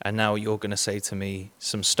 and now you're going to say to me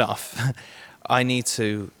some stuff. I need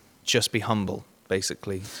to just be humble,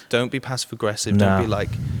 basically. Don't be passive-aggressive. No. Don't be like,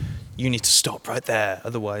 you need to stop right there,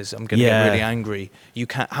 otherwise I'm going to get really angry. You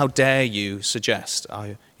can't... How dare you suggest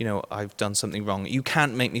I've done something wrong. You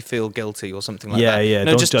can't make me feel guilty or something like that.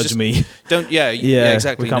 No, don't judge me. Don't.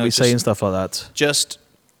 Exactly. We can't be saying stuff like that. Just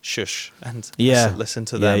shush and listen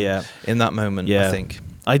to them in that moment. I think.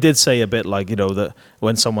 I did say a bit like, that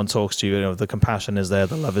when someone talks to you, the compassion is there,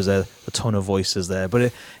 the love is there, the tone of voice is there.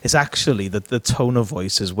 But it's actually the tone of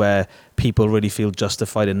voice is where people really feel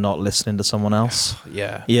justified in not listening to someone else.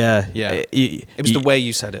 Yeah. Yeah. It was the way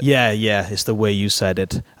you said it. Yeah, it's the way you said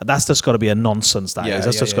it. That's just got to be a nonsense,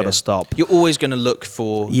 That's just got to stop. You're always going to look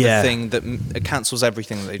for the thing that cancels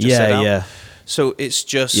everything that they just said out. Yeah. So it's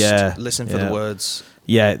just listen for the words.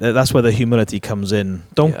 Yeah, that's where the humility comes in.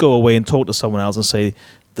 Don't go away and talk to someone else and say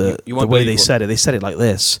the way they said it. They said it like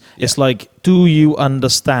this. Yeah. It's like, do you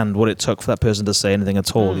understand what it took for that person to say anything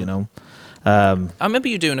at all, I remember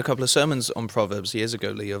you doing a couple of sermons on Proverbs years ago,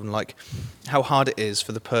 Leo, and like how hard it is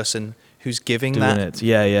for the person who's giving doing that. It.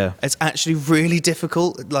 Yeah. It's actually really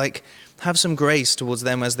difficult. Like, have some grace towards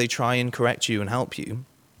them as they try and correct you and help you.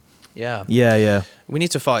 Yeah. We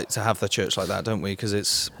need to fight to have the church like that, don't we? Because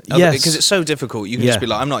it's so difficult. You can just be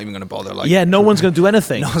like, I'm not even going to bother. Like, no one's going to do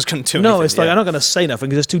anything. No one's going to do anything. No, it's like, I'm not going to say nothing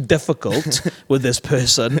because it's too difficult with this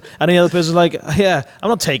person. And the other person's like, I'm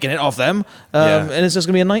not taking it off them. And it's just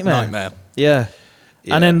going to be a nightmare. Yeah.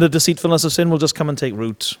 And then the deceitfulness of sin will just come and take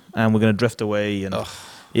root, and we're going to drift away. And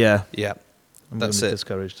that's it.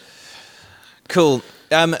 Discouraged. Cool.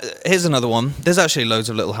 Here's another one. There's actually loads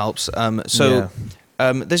of little helps.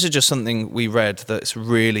 This is just something we read that's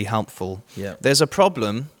really helpful. Yeah. There's a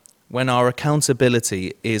problem when our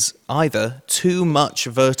accountability is either too much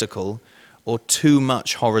vertical or too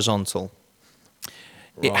much horizontal.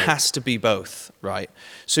 Right. It has to be both, right?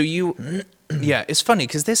 So it's funny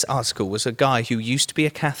because this article was a guy who used to be a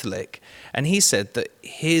Catholic, and he said that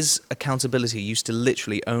his accountability used to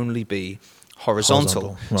literally only be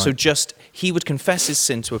horizontal. Right. So he would confess his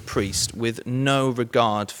sin to a priest with no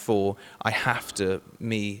regard for, I have to,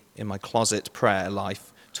 in my closet prayer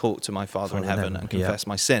life, talk to my Father in heaven and confess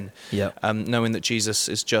my sin. Knowing that Jesus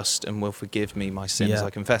is just and will forgive me my sins as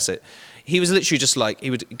I confess it. He was literally just like,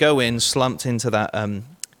 he would go in, slumped into that,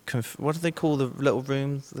 what do they call the little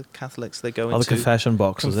room the Catholics they go into? The confession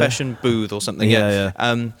box. Confession booth or something.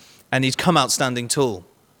 And he'd come out standing tall.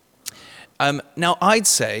 Now, I'd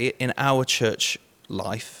say in our church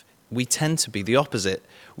life, we tend to be the opposite.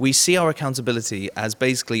 We see our accountability as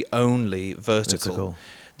basically only vertical.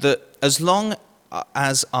 That as long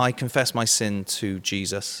as I confess my sin to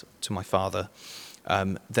Jesus, to my Father,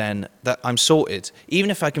 then that I'm sorted. Even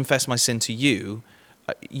if I confess my sin to you,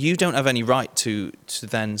 you don't have any right to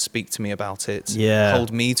then speak to me about it,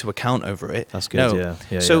 hold me to account over it. That's good,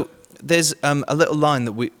 no. So there's a little line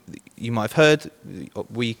that you might have heard,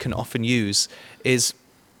 we can often use, is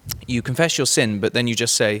you confess your sin, but then you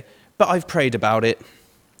just say, but I've prayed about it.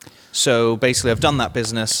 So basically, I've done that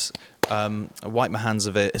business. I wipe my hands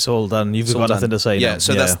of it. It's all done. You've got nothing to say now.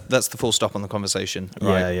 So that's the full stop on the conversation.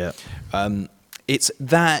 Right?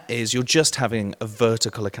 You're just having a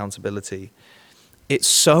vertical accountability. It's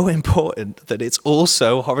so important that it's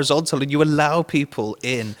also horizontal and you allow people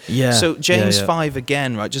in. So James 5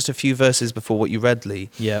 again, right, just a few verses before what you read, Lee,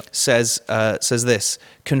 says this: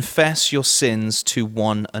 confess your sins to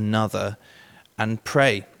one another and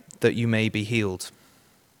pray that you may be healed.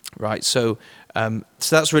 Right, so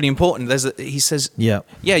that's really important. He says, you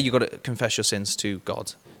got to confess your sins to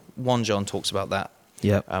God. 1 John talks about that.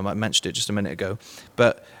 I mentioned it just a minute ago,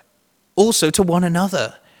 but also to one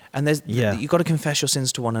another. And you've got to confess your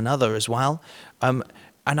sins to one another as well. And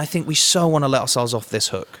I think we so want to let ourselves off this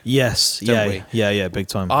hook. Yes. Don't we? Yeah, big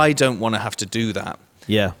time. I don't want to have to do that.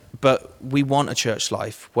 Yeah. But we want a church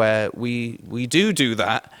life where we do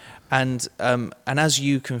that. And as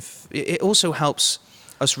you it also helps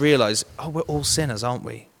us realize, we're all sinners, aren't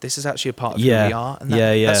we? This is actually a part of who we are. And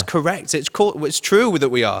that's correct. It's true that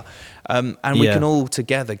we are. And we can all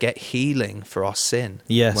together get healing for our sin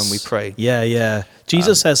when we pray. Yeah.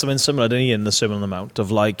 Jesus says something similar, didn't he, in the Sermon on the Mount,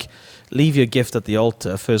 of like, leave your gift at the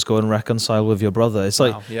altar, first go and reconcile with your brother. It's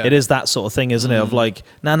like, it is that sort of thing, isn't it? Of like,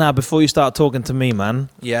 nah, before you start talking to me, man.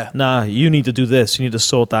 Nah, you need to do this. You need to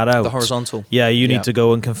sort that out. The horizontal. Yeah, you need to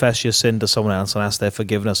go and confess your sin to someone else and ask their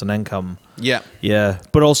forgiveness and then come. Yeah.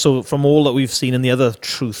 But also, from all that we've seen in the other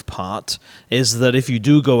truth part, is that if you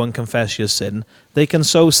do go and confess your sin, they can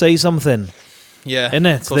so say something. Yeah. In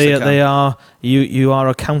it. They are, you are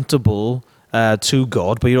accountable to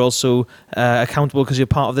God, but you're also accountable because you're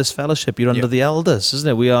part of this fellowship. You're under the elders, isn't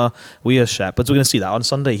it? We are shepherds. We're going to see that on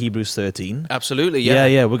Sunday, Hebrews 13. Absolutely,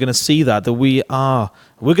 yeah. We're going to see that we're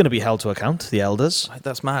going to be held to account, the elders.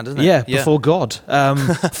 That's mad, isn't it? Yeah, before God,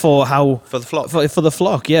 for the flock. For the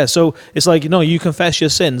flock, yeah. So it's like, you confess your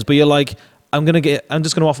sins, but you're like, I'm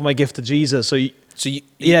just going to offer my gift to Jesus. So don't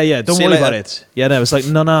worry about it. Yeah, no, it's like,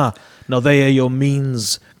 no, they are your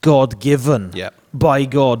means, God given. Yeah. By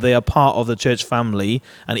God, they are part of the church family,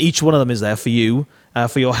 and each one of them is there for you.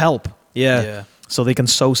 for your help. Yeah. So they can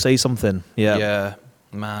say something. Yeah. Yeah,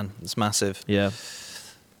 man, it's massive. Yeah.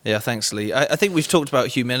 Yeah, thanks, Lee. I think we've talked about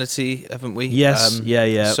humility, haven't we? Yes.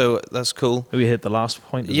 Yeah. So that's cool. We hit the last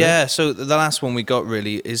point. Yeah. So the last one we got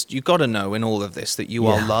really is you got to know in all of this that you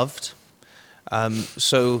are loved.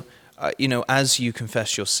 As you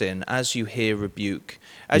confess your sin, as you hear rebuke,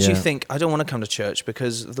 as you think, I don't want to come to church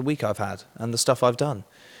because of the week I've had and the stuff I've done.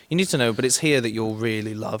 You need to know, but it's here that you're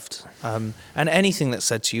really loved. And anything that's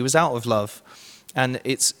said to you is out of love. And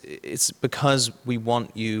it's because we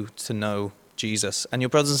want you to know Jesus. And your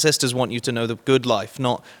brothers and sisters want you to know the good life,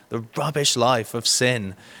 not the rubbish life of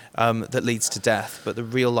sin that leads to death, but the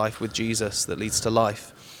real life with Jesus that leads to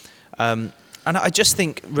life. And I just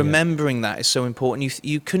think remembering that is so important.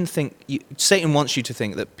 You couldn't think... Satan wants you to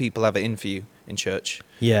think that people have it in for you in church.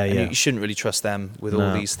 Yeah. You shouldn't really trust them with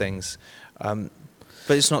all these things.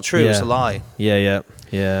 But it's not true. It's a lie. Yeah.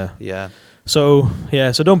 So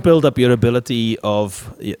don't build up your ability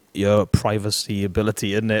of your privacy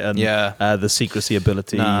ability, isn't it? And the secrecy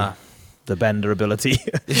ability, the bender ability,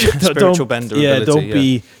 spiritual bender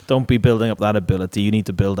ability. Don't be building up that ability. You need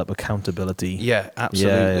to build up accountability. Yeah,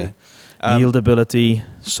 absolutely. Yieldability,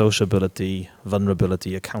 sociability,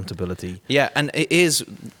 vulnerability, accountability. Yeah, and it is,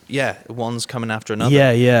 one's coming after another.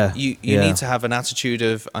 Yeah. You need to have an attitude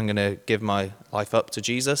of, I'm going to give my life up to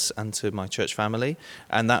Jesus and to my church family,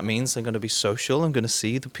 and that means I'm going to be social, I'm going to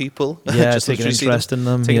see the people. Yeah, taking interest in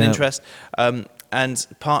them. Taking interest. And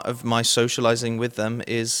part of my socializing with them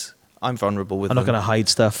is I'm vulnerable with them. I'm not going to hide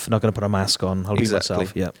stuff, not going to put a mask on, I'll be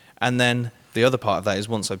myself. Yeah. And then the other part of that is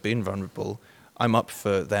once I've been vulnerable, I'm up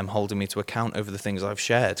for them holding me to account over the things I've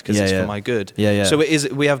shared because it's for my good. Yeah. So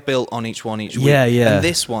we have built on each one each week. Yeah. And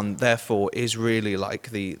this one, therefore, is really like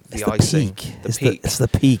the icing. The peak. It's the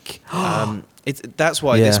peak. That's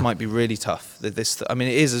why this might be really tough. It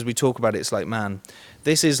is, as we talk about it, it's like, man,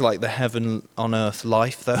 this is like the heaven on earth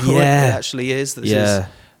life, though. Yeah. It actually is. This is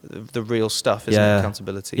the real stuff, isn't it?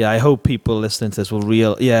 Accountability. Yeah, I hope people listening to this will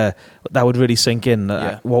that would really sink in.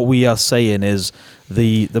 What we are saying is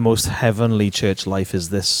the most heavenly church life is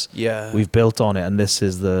this. Yeah. We've built on it, and this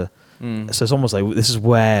is so it's almost like this is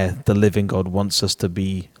where the living God wants us to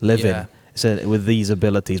be living. Yeah. So with these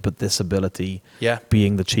abilities, but this ability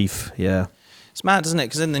being the chief. Yeah. It's mad, isn't it?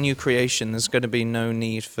 Because in the new creation, there's going to be no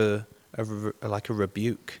need for a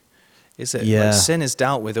rebuke. Is it? Yeah. Like sin is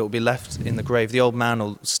dealt with. It will be left in the grave. The old man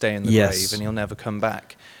will stay in the grave and he'll never come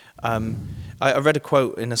back. I read a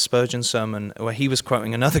quote in a Spurgeon sermon where he was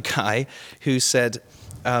quoting another guy who said,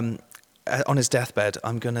 on his deathbed,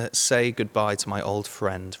 I'm going to say goodbye to my old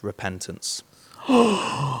friend, repentance.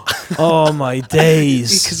 Oh, my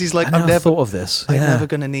days. Because he's like, I've never thought of this. I'm never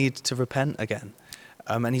going to need to repent again.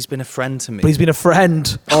 And he's been a friend to me. But he's been a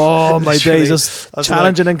friend. Oh, my days. Just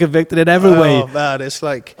challenging and convicted in every way. Oh, man, it's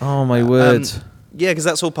like... Oh, my word. Because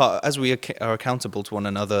that's all part... As we are accountable to one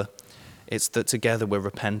another, it's that together we're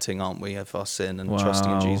repenting, aren't we, of our sin and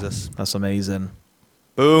trusting in Jesus. That's amazing.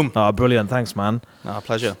 Boom. Oh, brilliant. Thanks, man.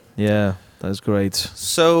 Pleasure. Yeah, that was great.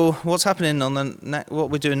 So what's happening on what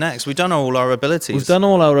we're doing next? We've done all our abilities. We've done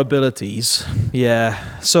all our abilities.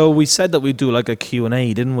 Yeah. So we said that we'd do like a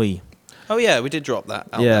Q&A, didn't we? Oh, yeah, we did drop that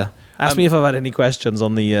out there. Ask me if I've had any questions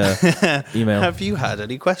on the email. Have you had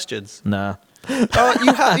any questions? Nah.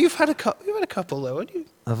 Oh, you've had a couple, though, haven't you?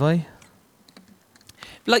 Have I?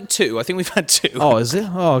 Like 2. I think we've had 2. Oh, is it?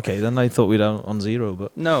 Oh, okay. Then I thought we'd on 0,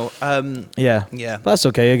 but... No. Yeah. But that's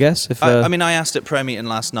okay, I guess. If I asked at prayer meeting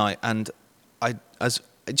last night, and do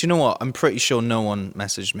you know what? I'm pretty sure no one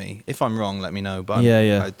messaged me. If I'm wrong, let me know. But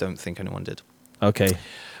I don't think anyone did. Okay.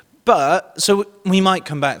 But, so we might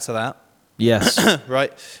come back to that. Yes.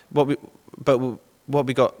 Right. What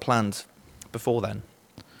we got planned before then?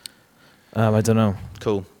 I don't know.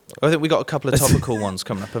 Cool. I think we got a couple of topical ones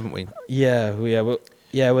coming up, haven't we? Yeah. We're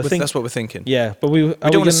thinking. That's what we're thinking. Yeah, but we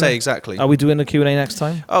don't want to say exactly. Are we doing a Q&A next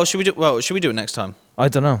time? Oh, should we do it next time? I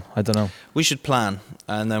don't know. We should plan,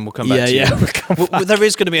 and then we'll come back to you. Yeah. There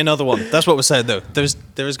is going to be another one. That's what we're saying, though. There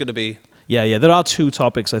is going to be. Yeah. There are 2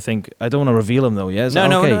 topics, I think. I don't want to reveal them, though. Yeah.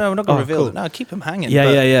 No, we're not going to reveal them. No, keep them hanging.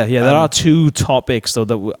 Yeah. There are 2 topics, though,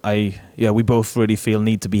 that we both really feel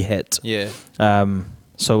need to be hit. Yeah.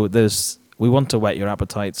 So we want to whet your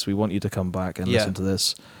appetites. We want you to come back and listen to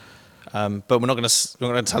this. But we're not going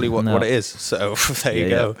to tell you what it is. So there you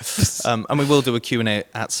go. And we will do a Q&A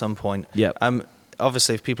at some point. Yeah.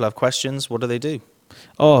 Obviously, if people have questions, what do they do?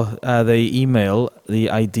 They email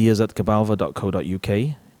the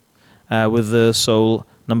ideas@cabalva.co.uk with the soul,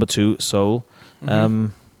 number 2, soul,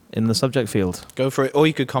 in the subject field. Go for it. Or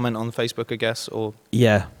you could comment on Facebook, I guess, or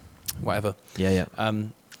whatever. whatever. Yeah.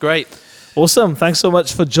 Great. Awesome. Thanks so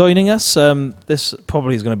much for joining us. This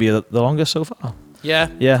probably is going to be the longest so far.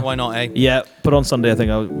 Yeah. Why not, eh? Yeah. But on Sunday, I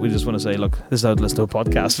think we just want to say, look, this is how to listen to a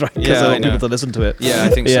podcast, right? Because I want people to listen to it. Yeah, I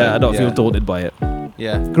think so. Yeah, I don't feel daunted by it.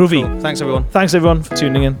 Yeah. Groovy. Cool. Thanks, everyone. Thanks, everyone, for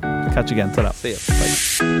tuning in. Catch you again. Ta-ra. See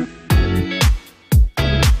ya. Bye.